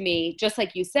occurred to me, just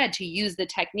like you said, to use the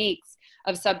techniques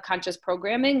of subconscious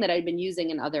programming that I've been using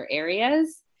in other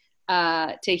areas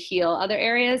to heal other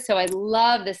areas. So I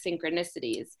love the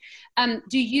synchronicities.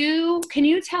 Can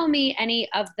you tell me any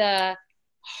of the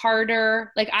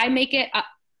harder, like I make it,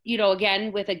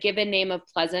 again, with a given name of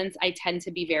Pleasance, I tend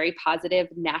to be very positive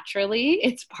naturally.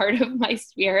 It's part of my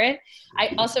spirit.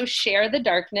 I also share the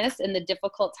darkness and the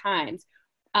difficult times.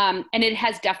 And it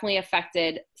has definitely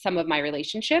affected some of my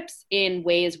relationships in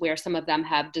ways where some of them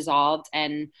have dissolved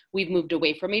and we've moved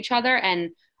away from each other.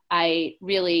 And I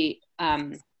really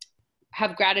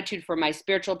have gratitude for my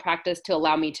spiritual practice to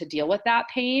allow me to deal with that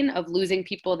pain of losing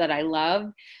people that I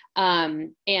love,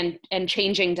 and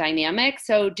changing dynamics.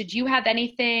 So did you have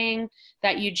anything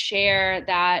that you'd share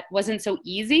that wasn't so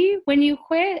easy when you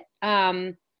quit,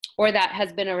 or that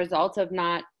has been a result of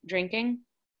not drinking?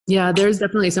 Yeah, there's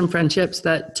definitely some friendships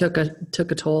that took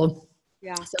a toll.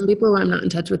 Yeah. Some people who I'm not in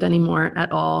touch with anymore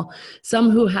at all. Some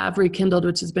who have rekindled,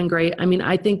 which has been great. I mean,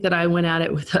 I think that I went at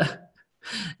it with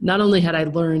not only had I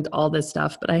learned all this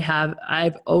stuff, but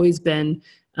I've always been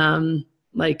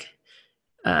like,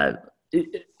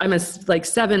 I'm a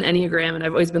 7 Enneagram, and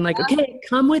I've always been like, okay,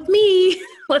 come with me.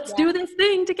 Let's do this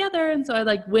thing together. And so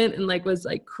I went and was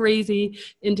crazy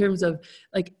in terms of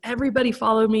everybody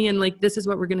followed me and this is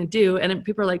what we're going to do. And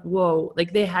people are like, whoa,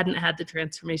 they hadn't had the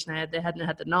transformation I had. They hadn't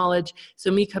had the knowledge.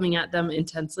 So me coming at them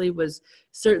intensely was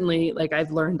certainly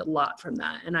I've learned a lot from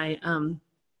that. And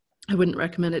I wouldn't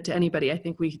recommend it to anybody. I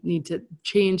think we need to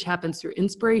change happens through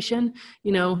inspiration,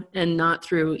 and not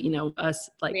through, us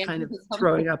kind of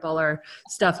throwing up all our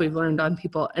stuff we've learned on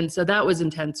people. And so that was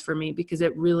intense for me because I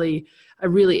really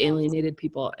alienated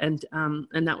people. And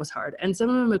that was hard. And some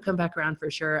of them would come back around for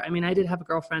sure. I mean, I did have a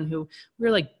girlfriend who we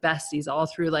were besties all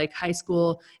through high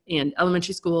school and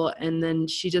elementary school. And then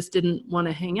she just didn't want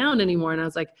to hang out anymore. And I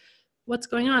was like, what's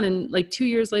going on? And 2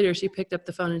 years later, she picked up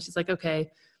the phone and she's like, okay,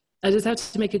 I just have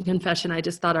to make a confession. I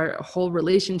just thought our whole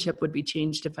relationship would be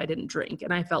changed if I didn't drink.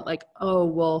 And I felt oh,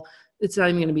 well, it's not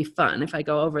even going to be fun if I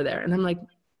go over there. And I'm like,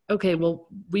 okay, well,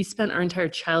 we spent our entire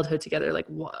childhood together.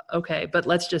 Okay, but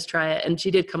let's just try it. And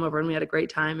she did come over and we had a great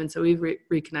time. And so we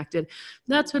reconnected.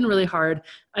 That's been really hard.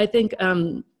 I think,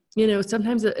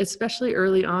 sometimes, especially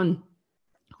early on,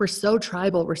 we're so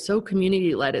tribal, we're so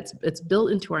community led. It's built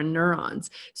into our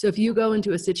neurons. So if you go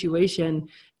into a situation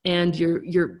and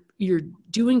you're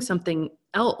doing something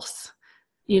else,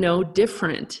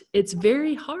 different, it's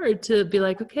very hard to be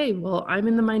okay, well, I'm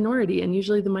in the minority. And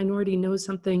usually the minority knows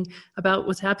something about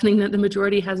what's happening that the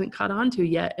majority hasn't caught on to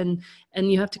yet. And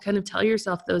you have to kind of tell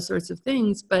yourself those sorts of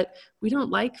things, but we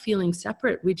don't like feeling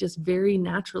separate. We just very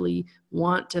naturally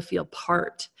want to feel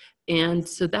part. And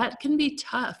so that can be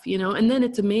tough, and then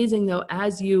it's amazing though,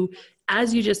 as you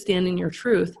just stand in your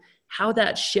truth, how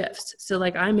that shifts. So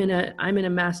I'm in a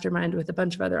mastermind with a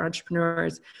bunch of other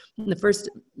entrepreneurs. In the first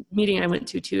meeting I went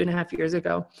to 2.5 years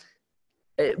ago,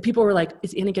 people were like,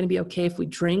 is Annie going to be okay if we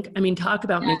drink? I mean, talk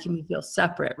about making me feel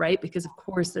separate, right? Because of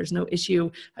course there's no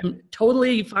issue. I'm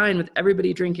totally fine with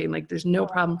everybody drinking. There's no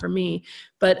problem for me.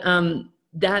 But,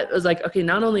 that was okay,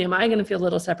 not only am I going to feel a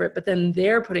little separate, but then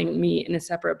they're putting me in a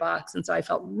separate box. And so I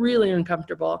felt really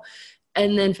uncomfortable.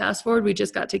 And then fast forward, we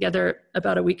just got together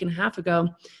about a week and a half ago.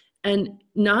 And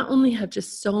not only have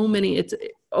just so many, it's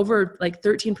over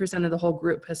 13% of the whole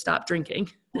group has stopped drinking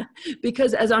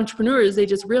because as entrepreneurs, they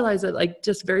just realize that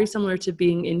just very similar to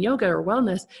being in yoga or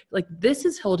wellness, this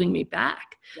is holding me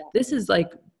back. Yeah. This is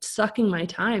sucking my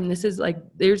time. This is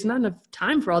there's not enough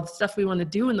time for all the stuff we want to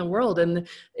do in the world. And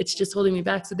it's just holding me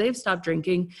back. So they've stopped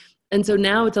drinking. And so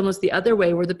now it's almost the other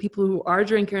way where the people who are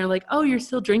drinking are like, oh, you're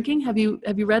still drinking? Have you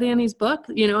read Annie's book?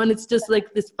 And it's just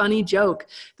this funny joke.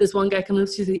 This one guy comes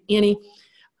up to me, Annie,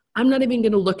 I'm not even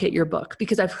going to look at your book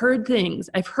because I've heard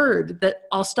that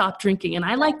I'll stop drinking and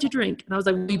I like to drink. And I was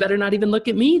like, well, you better not even look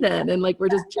at me then. And we're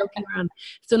just joking around.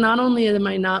 So not only am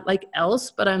I not else,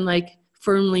 but I'm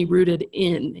firmly rooted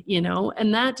in,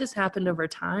 and that just happened over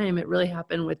time. It really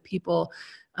happened with people,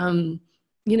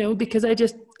 because I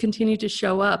just continue to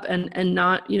show up and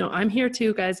not, I'm here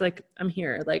too, guys. I'm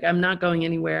here, I'm not going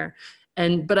anywhere.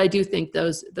 But I do think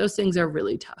those things are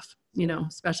really tough,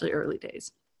 especially early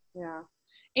days. Yeah.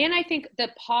 And I think the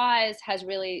pause has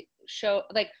really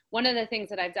one of the things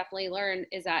that I've definitely learned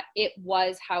is that it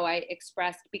was how I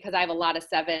expressed, because I have a lot of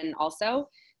 7 also.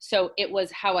 So it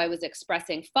was how I was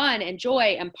expressing fun and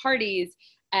joy and parties,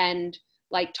 and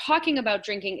talking about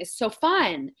drinking is so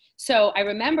fun. So I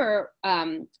remember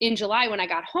in July when I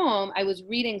got home, I was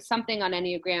reading something on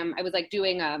Enneagram. I was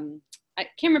doing, I can't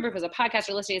remember if it was a podcast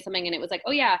or listening to something, and it was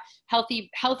oh yeah,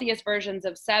 healthiest versions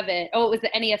of 7. Oh, it was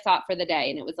the Ennea thought for the day.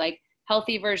 And it was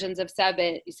healthy versions of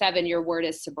 7, your word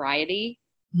is sobriety.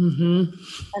 Mm-hmm.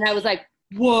 And I was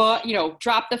what,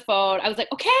 drop the phone. I was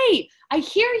okay, I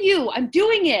hear you. I'm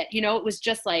doing it. It was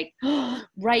just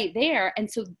right there. And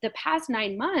so the past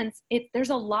 9 months,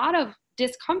 there's a lot of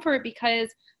discomfort because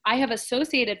I have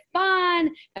associated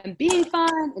fun and being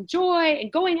fun and joy and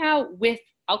going out with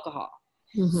alcohol.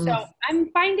 So Mhm. I'm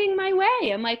finding my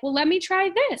way. I'm like, well, let me try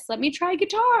this. Let me try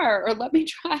guitar, or let me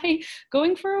try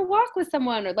going for a walk with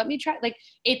someone, or let me try, like,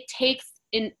 it takes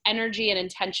an energy and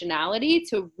intentionality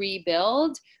to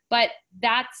rebuild. But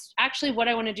that's actually what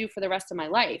I want to do for the rest of my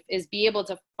life, is be able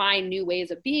to find new ways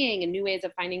of being and new ways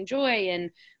of finding joy. And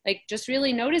like, just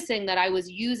really noticing that I was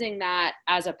using that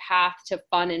as a path to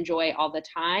fun and joy all the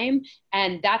time.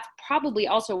 And that's probably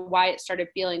also why it started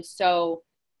feeling so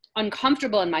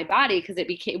uncomfortable in my body, because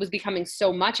it was becoming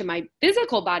so much, and my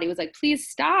physical body was like, please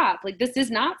stop, like, this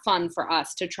is not fun for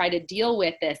us to try to deal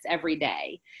with this every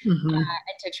day, Mhm. and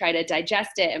to try to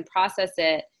digest it and process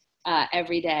it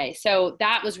every day. So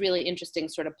that was really interesting,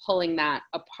 sort of pulling that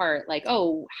apart, like,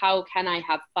 oh, how can I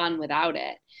have fun without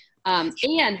it,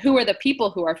 and who are the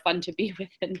people who are fun to be with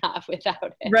and not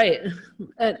without it. Right.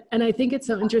 And I think it's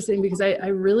so interesting because I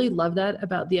really love that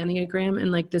about the Enneagram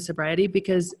and like the sobriety,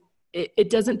 because it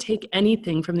doesn't take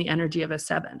anything from the energy of a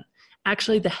 7.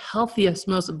 Actually, the healthiest,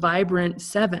 most vibrant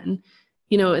 7,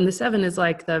 and the 7 is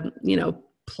like the,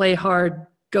 play hard,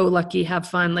 go lucky, have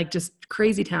fun, like just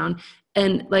crazy town.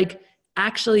 And like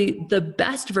actually the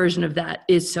best version of that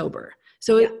is sober.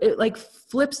 So Yeah. it like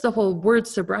flips the whole word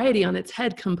sobriety on its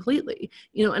head completely,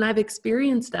 and I've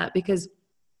experienced that because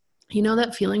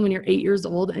that feeling when you're 8 years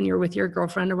old and you're with your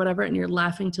girlfriend or whatever, and you're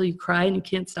laughing till you cry and you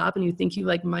can't stop and you think you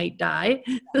like might die.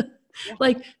 Yeah.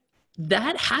 Like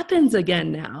that happens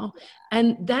again now.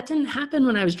 And that didn't happen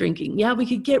when I was drinking. Yeah, we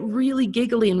could get really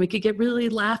giggly and we could get really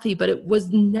laughy, but it was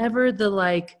never the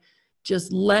like,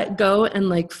 just let go and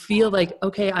like feel like,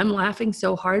 okay, I'm laughing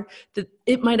so hard that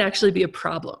it might actually be a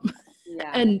problem.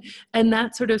 Yeah. And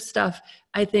that sort of stuff,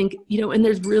 I think, and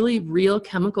there's really real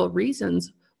chemical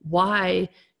reasons why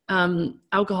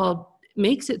alcohol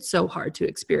makes it so hard to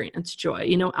experience joy.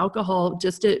 Alcohol,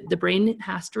 the brain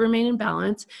has to remain in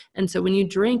balance. And so when you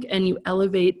drink and you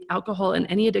elevate alcohol and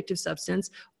any addictive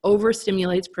substance,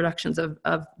 overstimulates productions of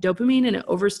dopamine, and it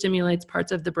overstimulates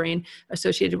parts of the brain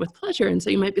associated with pleasure. And so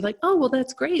you might be like, oh, well,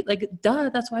 that's great. Like, duh,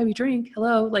 that's why we drink.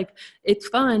 Hello. Like, it's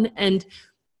fun. And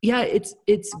yeah, it's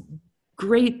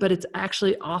great, but it's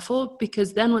actually awful,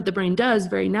 because then what the brain does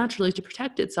very naturally to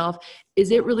protect itself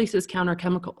is it releases counter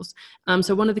chemicals.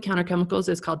 So one of the counter chemicals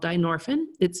is called dynorphin.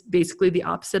 It's basically the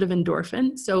opposite of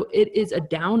endorphin. So it is a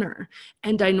downer.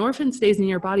 And dynorphin stays in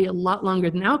your body a lot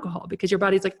longer than alcohol, because your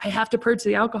body's like, I have to purge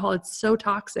the alcohol. It's so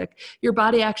toxic. Your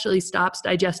body actually stops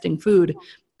digesting food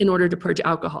in order to purge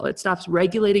alcohol. It stops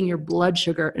regulating your blood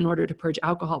sugar in order to purge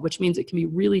alcohol, which means it can be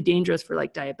really dangerous for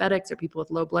like diabetics or people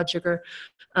with low blood sugar.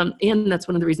 And that's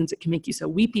one of the reasons it can make you so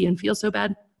weepy and feel so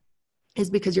bad, is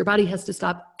because your body has to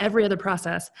stop every other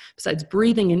process besides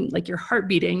breathing and like your heart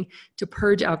beating to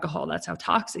purge alcohol. That's how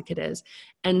toxic it is.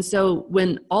 And so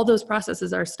when all those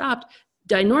processes are stopped,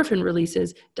 dynorphin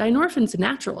releases. Dynorphin's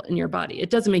natural in your body.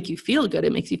 It doesn't make you feel good.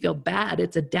 It makes you feel bad.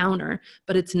 It's a downer,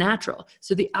 but it's natural.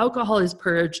 So the alcohol is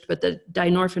purged, but the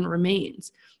dynorphin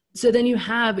remains. So then you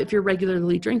have, if you're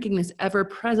regularly drinking, this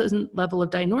ever-present level of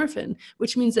dynorphin,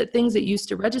 which means that things that used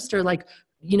to register, like,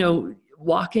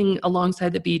 walking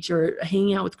alongside the beach or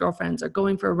hanging out with girlfriends or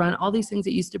going for a run, all these things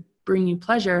that used to bring you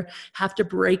pleasure have to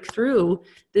break through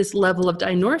this level of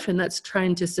dynorphin that's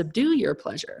trying to subdue your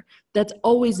pleasure. That's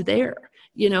always there,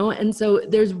 and so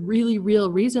there's really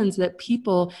real reasons that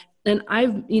people, and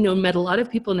I've, met a lot of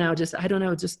people now, just, I don't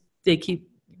know, just they keep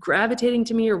gravitating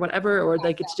to me or whatever, or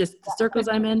like it's just the circles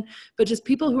I'm in, but just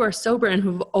people who are sober and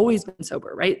who've always been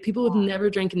sober, right? People who've never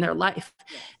drank in their life.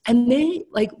 And they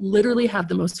like literally have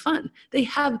the most fun. They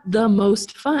have the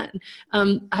most fun.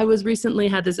 I was recently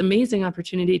had this amazing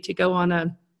opportunity to go on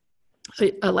a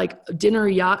like dinner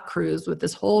yacht cruise with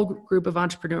this whole group of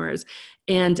entrepreneurs.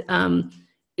 And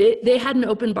they had an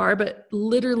open bar, but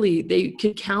literally they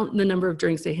could count the number of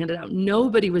drinks they handed out.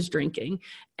 Nobody was drinking.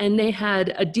 And they had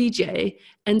a DJ.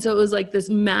 And so it was like this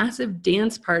massive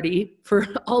dance party for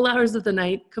all hours of the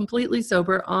night, completely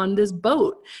sober on this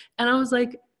boat. And I was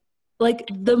like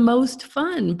the most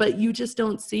fun, but you just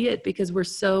don't see it because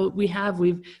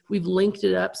we've linked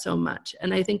it up so much.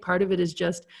 And I think part of it is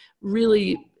just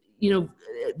really,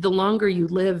 the longer you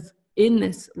live in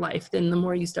this life, then the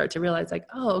more you start to realize like,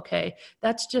 oh, okay,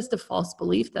 that's just a false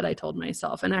belief that I told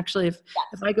myself. And actually, if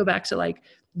I go back to like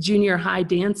junior high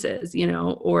dances,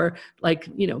 or like,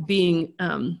 being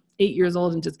 8 years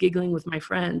old and just giggling with my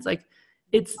friends, like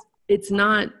it's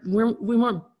not, we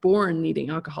weren't born needing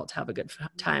alcohol to have a good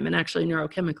time. And actually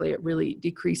neurochemically, it really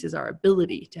decreases our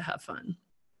ability to have fun.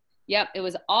 Yep, it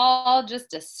was all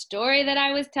just a story that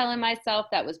I was telling myself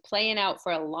that was playing out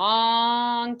for a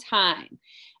long time.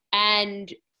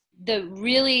 And the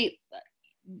really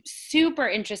super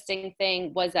interesting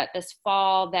thing was that this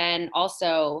fall, then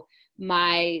also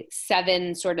my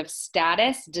 7 sort of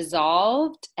status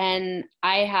dissolved, and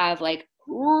I have like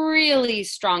really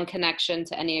strong connection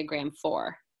to Enneagram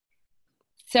 4.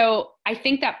 So I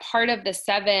think that part of the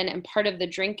 7 and part of the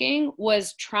drinking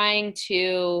was trying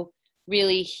to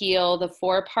really heal the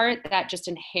 4 part that just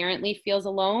inherently feels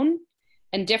alone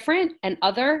and different and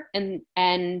other, and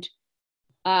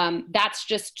that's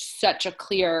just such a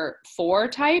clear 4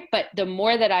 type. But the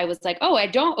more that I was like,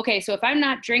 so if I'm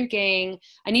not drinking,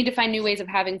 I need to find new ways of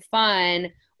having fun.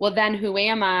 Well, then who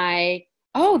am I?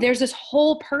 Oh, there's this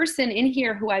whole person in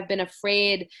here who I've been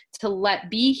afraid to let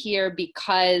be here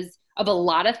because of a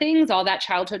lot of things, all that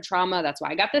childhood trauma. That's why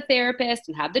I got the therapist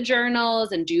and have the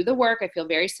journals and do the work. I feel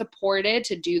very supported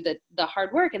to do the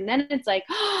hard work. And then it's like,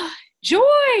 joy,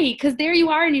 because there you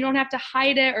are, and you don't have to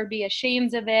hide it or be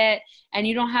ashamed of it. And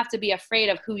you don't have to be afraid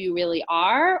of who you really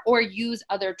are or use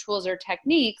other tools or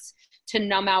techniques to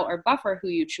numb out or buffer who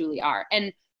you truly are.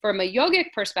 And from a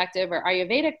yogic perspective or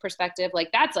Ayurvedic perspective, like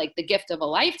that's like the gift of a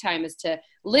lifetime, is to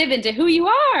live into who you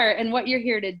are and what you're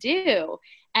here to do.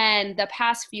 And the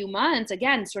past few months,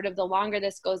 again, sort of the longer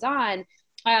this goes on,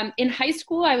 in high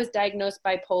school, I was diagnosed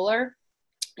bipolar,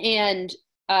 and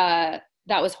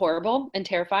that was horrible and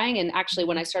terrifying. And actually,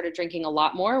 when I started drinking a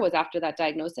lot more was after that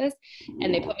diagnosis,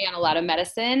 and they put me on a lot of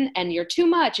medicine, and you're too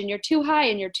much and you're too high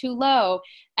and you're too low.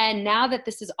 And now that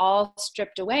this is all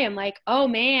stripped away, I'm like, oh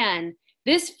man,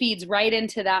 this feeds right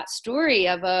into that story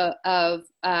of a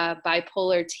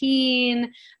bipolar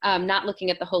teen, not looking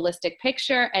at the holistic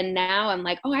picture. And now I'm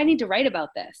like, oh, I need to write about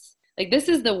this. Like, this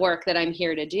is the work that I'm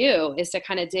here to do, is to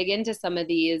kind of dig into some of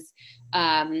these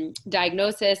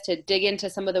diagnoses, to dig into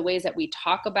some of the ways that we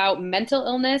talk about mental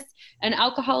illness and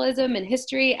alcoholism and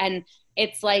history. And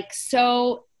it's like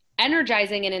so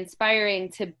energizing and inspiring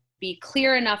to be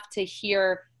clear enough to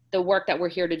hear the work that we're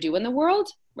here to do in the world,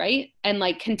 right? And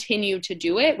like continue to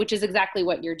do it, which is exactly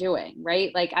what you're doing,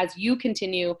 right? Like as you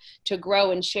continue to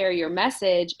grow and share your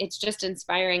message, it's just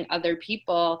inspiring other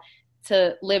people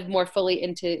to live more fully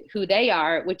into who they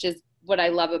are, which is what I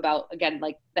love about, again,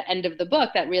 like the end of the book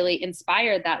that really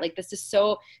inspired that. Like,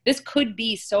 this could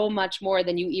be so much more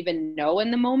than you even know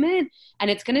in the moment. And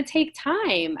it's going to take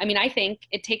time. I mean, I think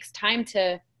it takes time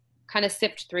to kind of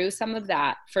sift through some of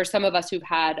that for some of us who've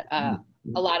had a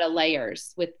lot of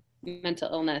layers with mental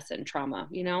illness and trauma,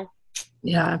 you know?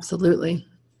 Yeah, absolutely.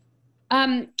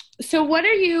 So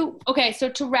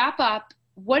to wrap up,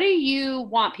 what do you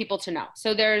want people to know?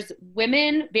 So there's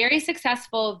women, very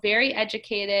successful, very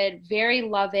educated, very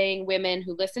loving women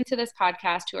who listen to this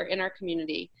podcast, who are in our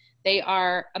community. They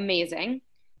are amazing.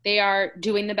 They are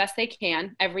doing the best they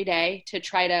can every day to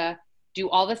try to do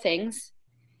all the things.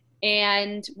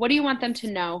 And what do you want them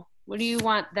to know? What do you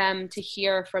want them to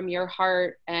hear from your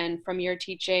heart and from your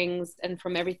teachings and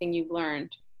from everything you've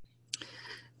learned?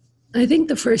 I think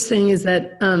the first thing is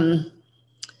that,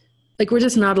 we're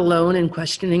just not alone in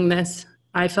questioning this.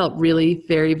 I felt really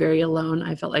very, very alone.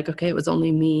 I felt like, okay, it was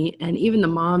only me. And even the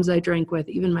moms I drank with,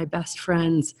 even my best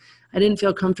friends, I didn't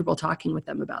feel comfortable talking with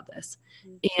them about this.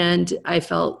 And I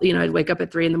felt, I'd wake up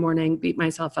at 3 a.m, beat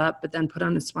myself up, but then put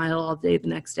on a smile all day the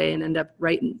next day and end up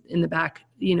right in the back,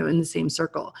 in the same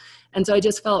circle. And so I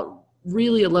just felt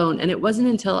really alone. And it wasn't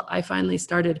until I finally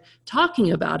started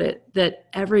talking about it that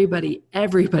everybody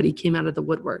came out of the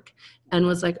woodwork and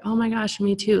was like, oh my gosh,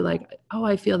 me too. Like, oh,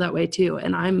 I feel that way too.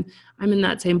 And I'm in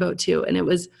that same boat too. And it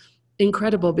was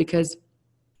incredible because,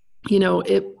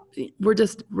 we're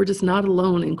just not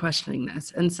alone in questioning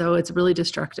this. And so it's really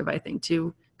destructive, I think,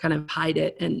 to kind of hide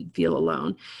it and feel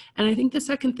alone. And I think the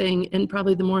second thing, and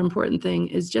probably the more important thing,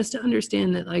 is just to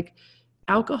understand that like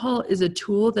alcohol is a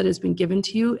tool that has been given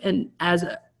to you and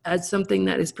as something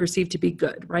that is perceived to be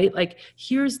good, right? Like,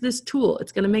 here's this tool.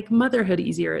 It's going to make motherhood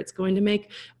easier. It's going to make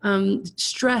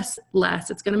stress less.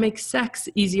 It's going to make sex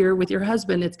easier with your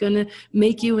husband. It's going to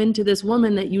make you into this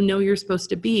woman that you're supposed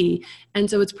to be. And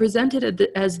so it's presented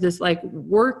as this like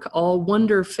work all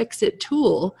wonder fix it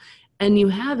tool, and you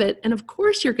have it. And of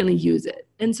course you're going to use it.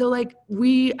 And so like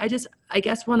I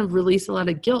guess want to release a lot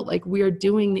of guilt. Like, we are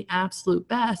doing the absolute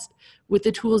best with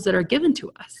the tools that are given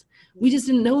to us. We just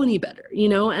didn't know any better,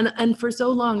 and for so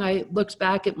long I looked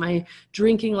back at my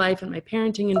drinking life and my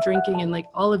parenting and drinking and like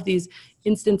all of these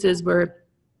instances where,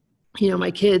 my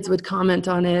kids would comment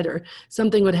on it or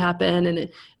something would happen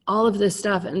and all of this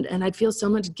stuff. And I'd feel so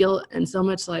much guilt and so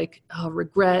much like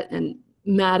regret and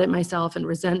mad at myself and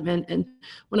resentment. And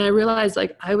when I realized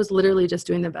like I was literally just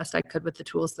doing the best I could with the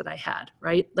tools that I had,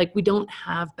 right? Like we don't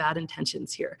have bad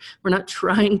intentions here. We're not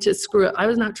trying to screw up. I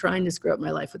was not trying to screw up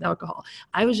my life with alcohol.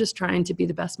 I was just trying to be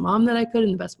the best mom that I could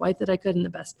and the best wife that I could and the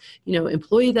best,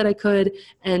 employee that I could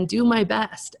and do my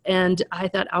best. And I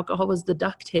thought alcohol was the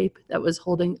duct tape that was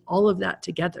holding all of that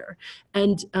together.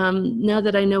 And now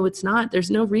that I know it's not,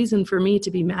 there's no reason for me to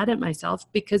be mad at myself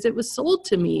because it was sold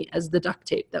to me as the duct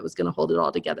tape that was going to hold it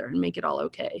all together and make it all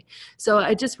okay. So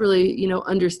I just really,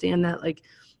 understand that like,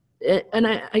 and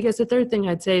I guess the third thing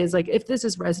I'd say is like, if this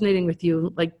is resonating with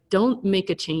you, like, don't make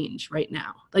a change right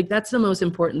now. Like, that's the most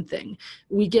important thing.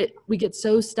 We get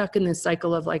so stuck in this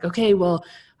cycle of like, okay, well,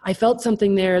 I felt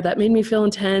something there that made me feel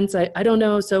intense. I don't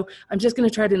know. So I'm just going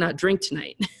to try to not drink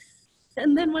tonight.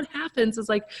 And then what happens is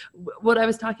like what I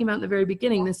was talking about in the very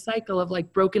beginning, this cycle of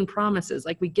like broken promises.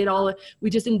 Like we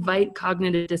just invite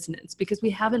cognitive dissonance because we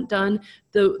haven't done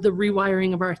the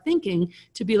rewiring of our thinking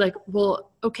to be like,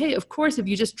 well, okay, of course, if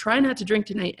you just try not to drink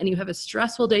tonight and you have a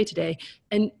stressful day today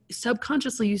and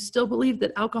subconsciously you still believe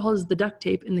that alcohol is the duct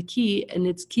tape and the key and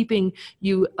it's keeping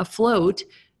you afloat,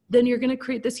 then you're going to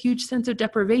create this huge sense of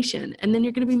deprivation. And then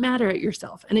you're going to be madder at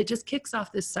yourself. And it just kicks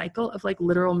off this cycle of like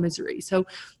literal misery. So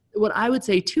what I would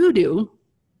say to do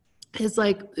is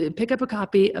like pick up a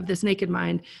copy of This Naked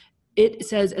Mind. It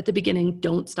says at the beginning,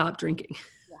 don't stop drinking.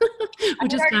 Yeah.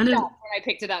 Which is kind of when I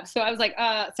picked it up. So I was like,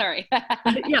 sorry.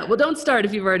 Yeah, well, don't start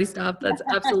if you've already stopped. That's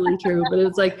absolutely true. But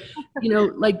it's like,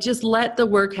 like just let the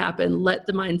work happen, let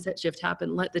the mindset shift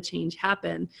happen, let the change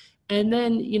happen. And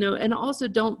then, and also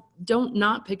don't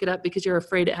not pick it up because you're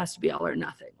afraid it has to be all or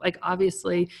nothing. Like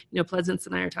obviously, Pleasance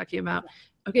and I are talking about,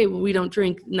 okay, well, we don't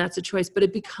drink and that's a choice, but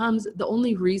it becomes, the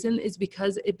only reason is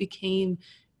because it became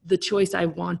the choice I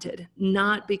wanted,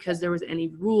 not because there was any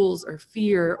rules or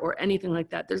fear or anything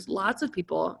like that. There's lots of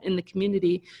people in the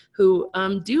community who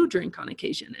do drink on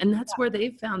occasion, and that's where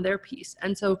they've found their peace.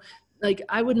 And so like,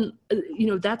 I wouldn't,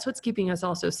 that's what's keeping us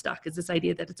also stuck is this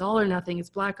idea that it's all or nothing, it's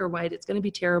black or white, it's going to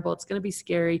be terrible, it's going to be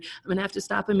scary, I'm going to have to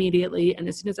stop immediately. And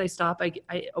as soon as I stop,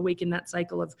 I awaken that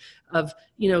cycle of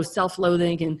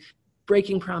self-loathing and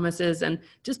breaking promises, and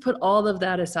just put all of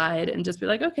that aside and just be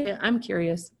like, okay, I'm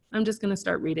curious. I'm just going to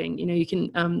start reading. You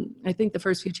can, I think the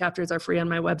first few chapters are free on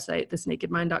my website,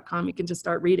 thisnakedmind.com. You can just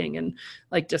start reading and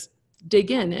like, just dig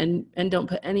in and don't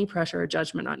put any pressure or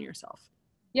judgment on yourself.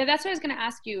 Yeah, that's what I was going to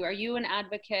ask you. Are you an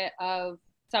advocate of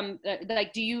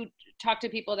do you talk to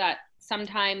people that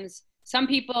sometimes some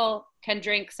people can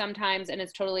drink sometimes and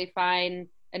it's totally fine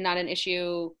and not an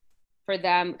issue for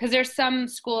them? Because there's some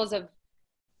schools of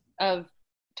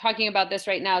talking about this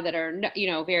right now that are,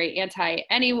 very anti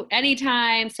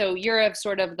anytime. So you're of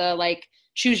sort of the like,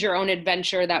 choose your own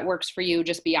adventure that works for you.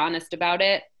 Just be honest about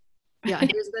it. Yeah,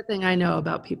 here's the thing I know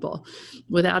about people.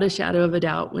 Without a shadow of a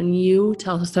doubt, when you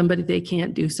tell somebody they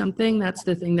can't do something, that's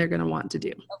the thing they're going to want to do.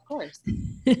 Of course.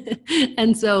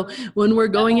 And so when we're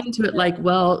going into it like,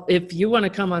 well, if you want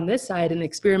to come on this side and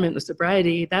experiment with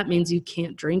sobriety, that means you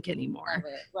can't drink anymore.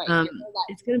 Right.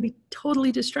 It's going to be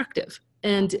totally destructive.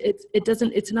 And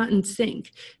it's not in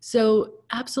sync. So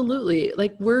absolutely,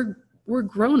 like we're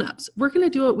grown-ups. We're going to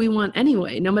do what we want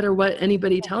anyway, no matter what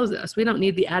anybody tells us. We don't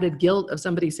need the added guilt of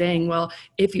somebody saying, well,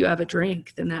 if you have a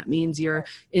drink, then that means you're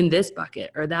in this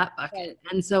bucket or that bucket.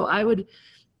 Right. And so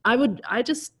I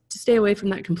just stay away from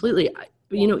that completely.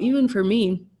 Even for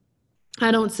me,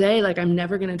 I don't say like, I'm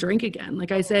never going to drink again.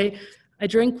 Like I say, I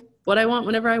drink what I want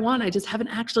whenever I want. I just haven't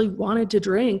actually wanted to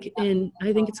drink in,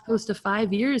 I think it's close to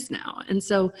 5 years now. And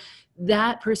so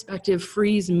that perspective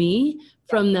frees me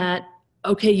from that,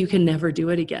 okay, you can never do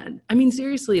it again. I mean,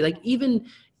 seriously, like even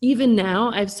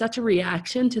now I have such a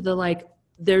reaction to the, like,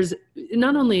 there's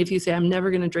not only if you say I'm never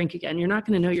going to drink again, you're not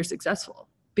going to know you're successful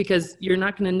because you're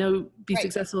not going to be right.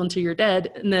 successful until you're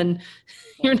dead. And then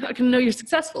you're not going to know you're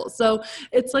successful. So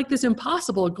it's like this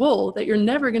impossible goal that you're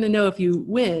never going to know if you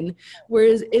win.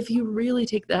 Whereas if you really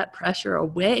take that pressure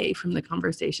away from the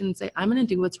conversation and say, I'm going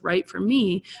to do what's right for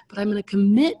me, but I'm going to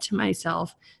commit to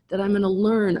myself that I'm going to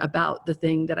learn about the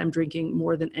thing that I'm drinking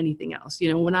more than anything else.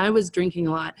 When I was drinking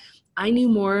a lot, I knew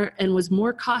more and was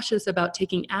more cautious about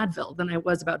taking Advil than I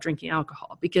was about drinking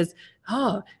alcohol because,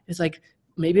 it's like,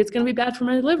 maybe it's going to be bad for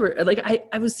my liver. Like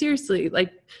I was seriously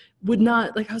like, would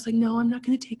not, like, I was like, no, I'm not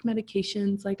going to take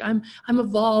medications. Like I'm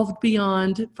evolved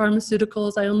beyond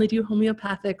pharmaceuticals. I only do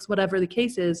homeopathics, whatever the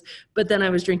case is. But then I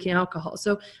was drinking alcohol.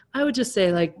 So I would just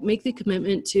say, like, make the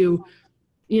commitment to,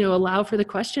 allow for the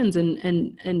questions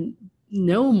and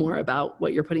know more about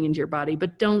what you're putting into your body,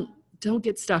 but don't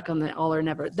get stuck on the all or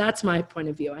never. That's my point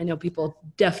of view. I know people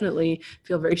definitely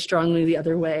feel very strongly the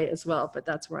other way as well, but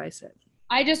that's where I sit.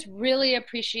 I just really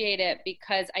appreciate it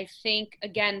because I think,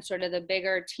 again, sort of the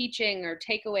bigger teaching or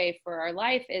takeaway for our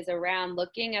life is around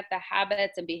looking at the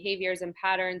habits and behaviors and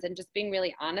patterns and just being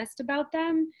really honest about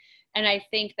them. And I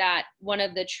think that one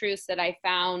of the truths that I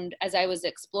found as I was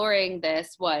exploring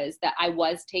this was that I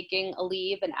was taking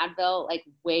Aleve and Advil like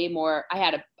way more. I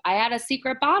had a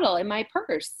secret bottle in my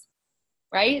purse,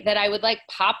 right? That I would like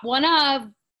pop one of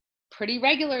pretty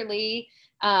regularly.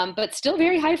 But still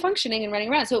very high functioning and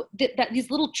running around. So that these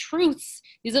little truths,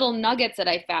 these little nuggets that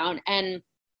I found, and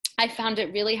I found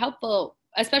it really helpful.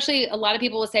 Especially a lot of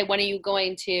people will say, when are you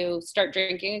going to start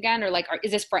drinking again? Or like,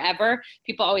 is this forever?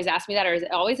 People always ask me that, or is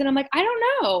it always? And I'm like, I don't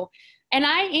know. And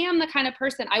I am the kind of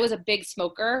person, I was a big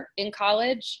smoker in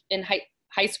college, in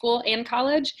high school and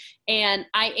college. And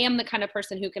I am the kind of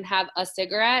person who can have a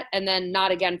cigarette and then not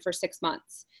again for 6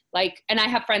 months. Like, and I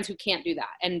have friends who can't do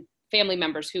that. And family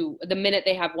members who the minute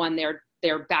they have one, they're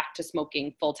back to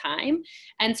smoking full time.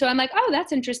 And so I'm like, oh,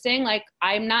 that's interesting. Like,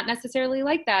 I'm not necessarily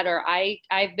like that. Or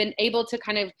I've been able to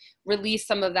kind of release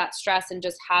some of that stress and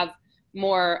just have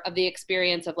more of the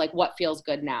experience of like what feels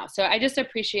good now. So I just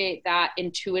appreciate that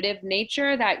intuitive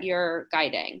nature that you're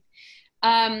guiding.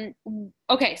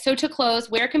 Okay. So to close,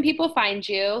 where can people find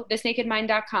you?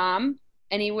 thisnakedmind.com.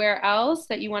 Anywhere else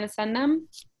that you want to send them?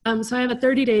 So I have a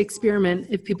 30-day experiment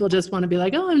if people just want to be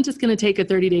like, oh, I'm just going to take a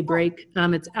 30-day break.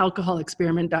 It's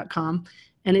alcoholexperiment.com,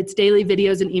 and it's daily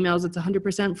videos and emails. It's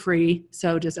 100% free.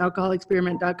 So just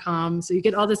alcoholexperiment.com. So you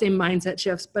get all the same mindset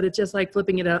shifts, but it's just like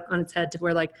flipping it on its head to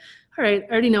where like, all right,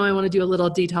 I already know I want to do a little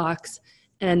detox,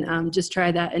 and just try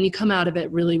that. And you come out of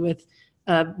it really with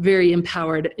very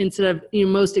empowered. Instead of,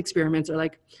 most experiments are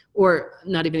like, or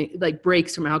not even like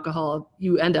breaks from alcohol,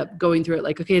 you end up going through it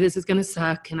like, okay, this is going to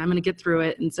suck and I'm going to get through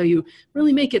it. And so you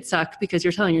really make it suck because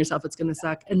you're telling yourself it's going to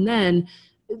suck. And then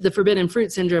the forbidden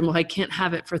fruit syndrome, well, I can't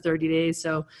have it for 30 days.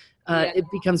 So it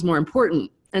becomes more important.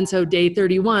 And so day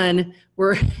 31,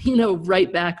 we're,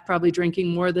 right back probably drinking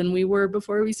more than we were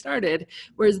before we started.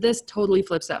 Whereas this totally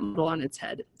flips that model on its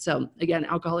head. So again,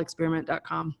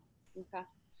 alcoholexperiment.com. Okay.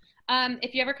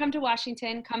 If you ever come to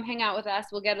Washington, come hang out with us.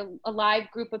 We'll get a live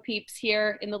group of peeps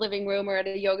here in the living room or at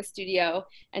a yoga studio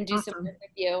and do some work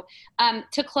with you.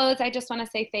 To close, I just want to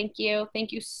say thank you.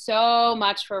 Thank you so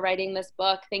much for writing this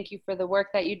book. Thank you for the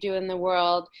work that you do in the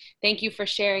world. Thank you for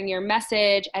sharing your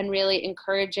message and really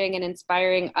encouraging and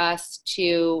inspiring us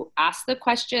to ask the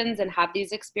questions and have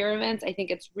these experiments. I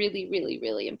think it's really, really,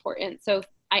 really important. So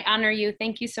I honor you.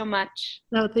 Thank you so much.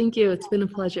 No, thank you. It's been a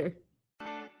pleasure.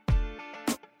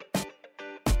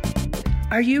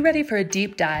 Are you ready for a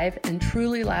deep dive and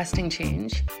truly lasting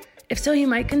change? If so, you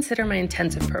might consider my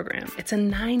intensive program. It's a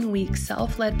 9-week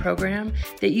self-led program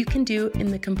that you can do in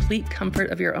the complete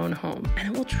comfort of your own home, and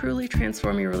it will truly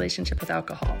transform your relationship with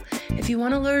alcohol. If you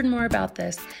want to learn more about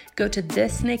this, go to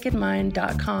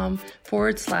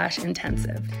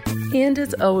thisnakedmind.com/intensive. And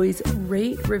as always,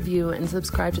 rate, review, and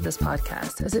subscribe to this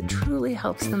podcast, as it truly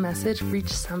helps the message reach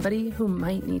somebody who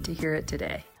might need to hear it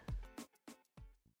today.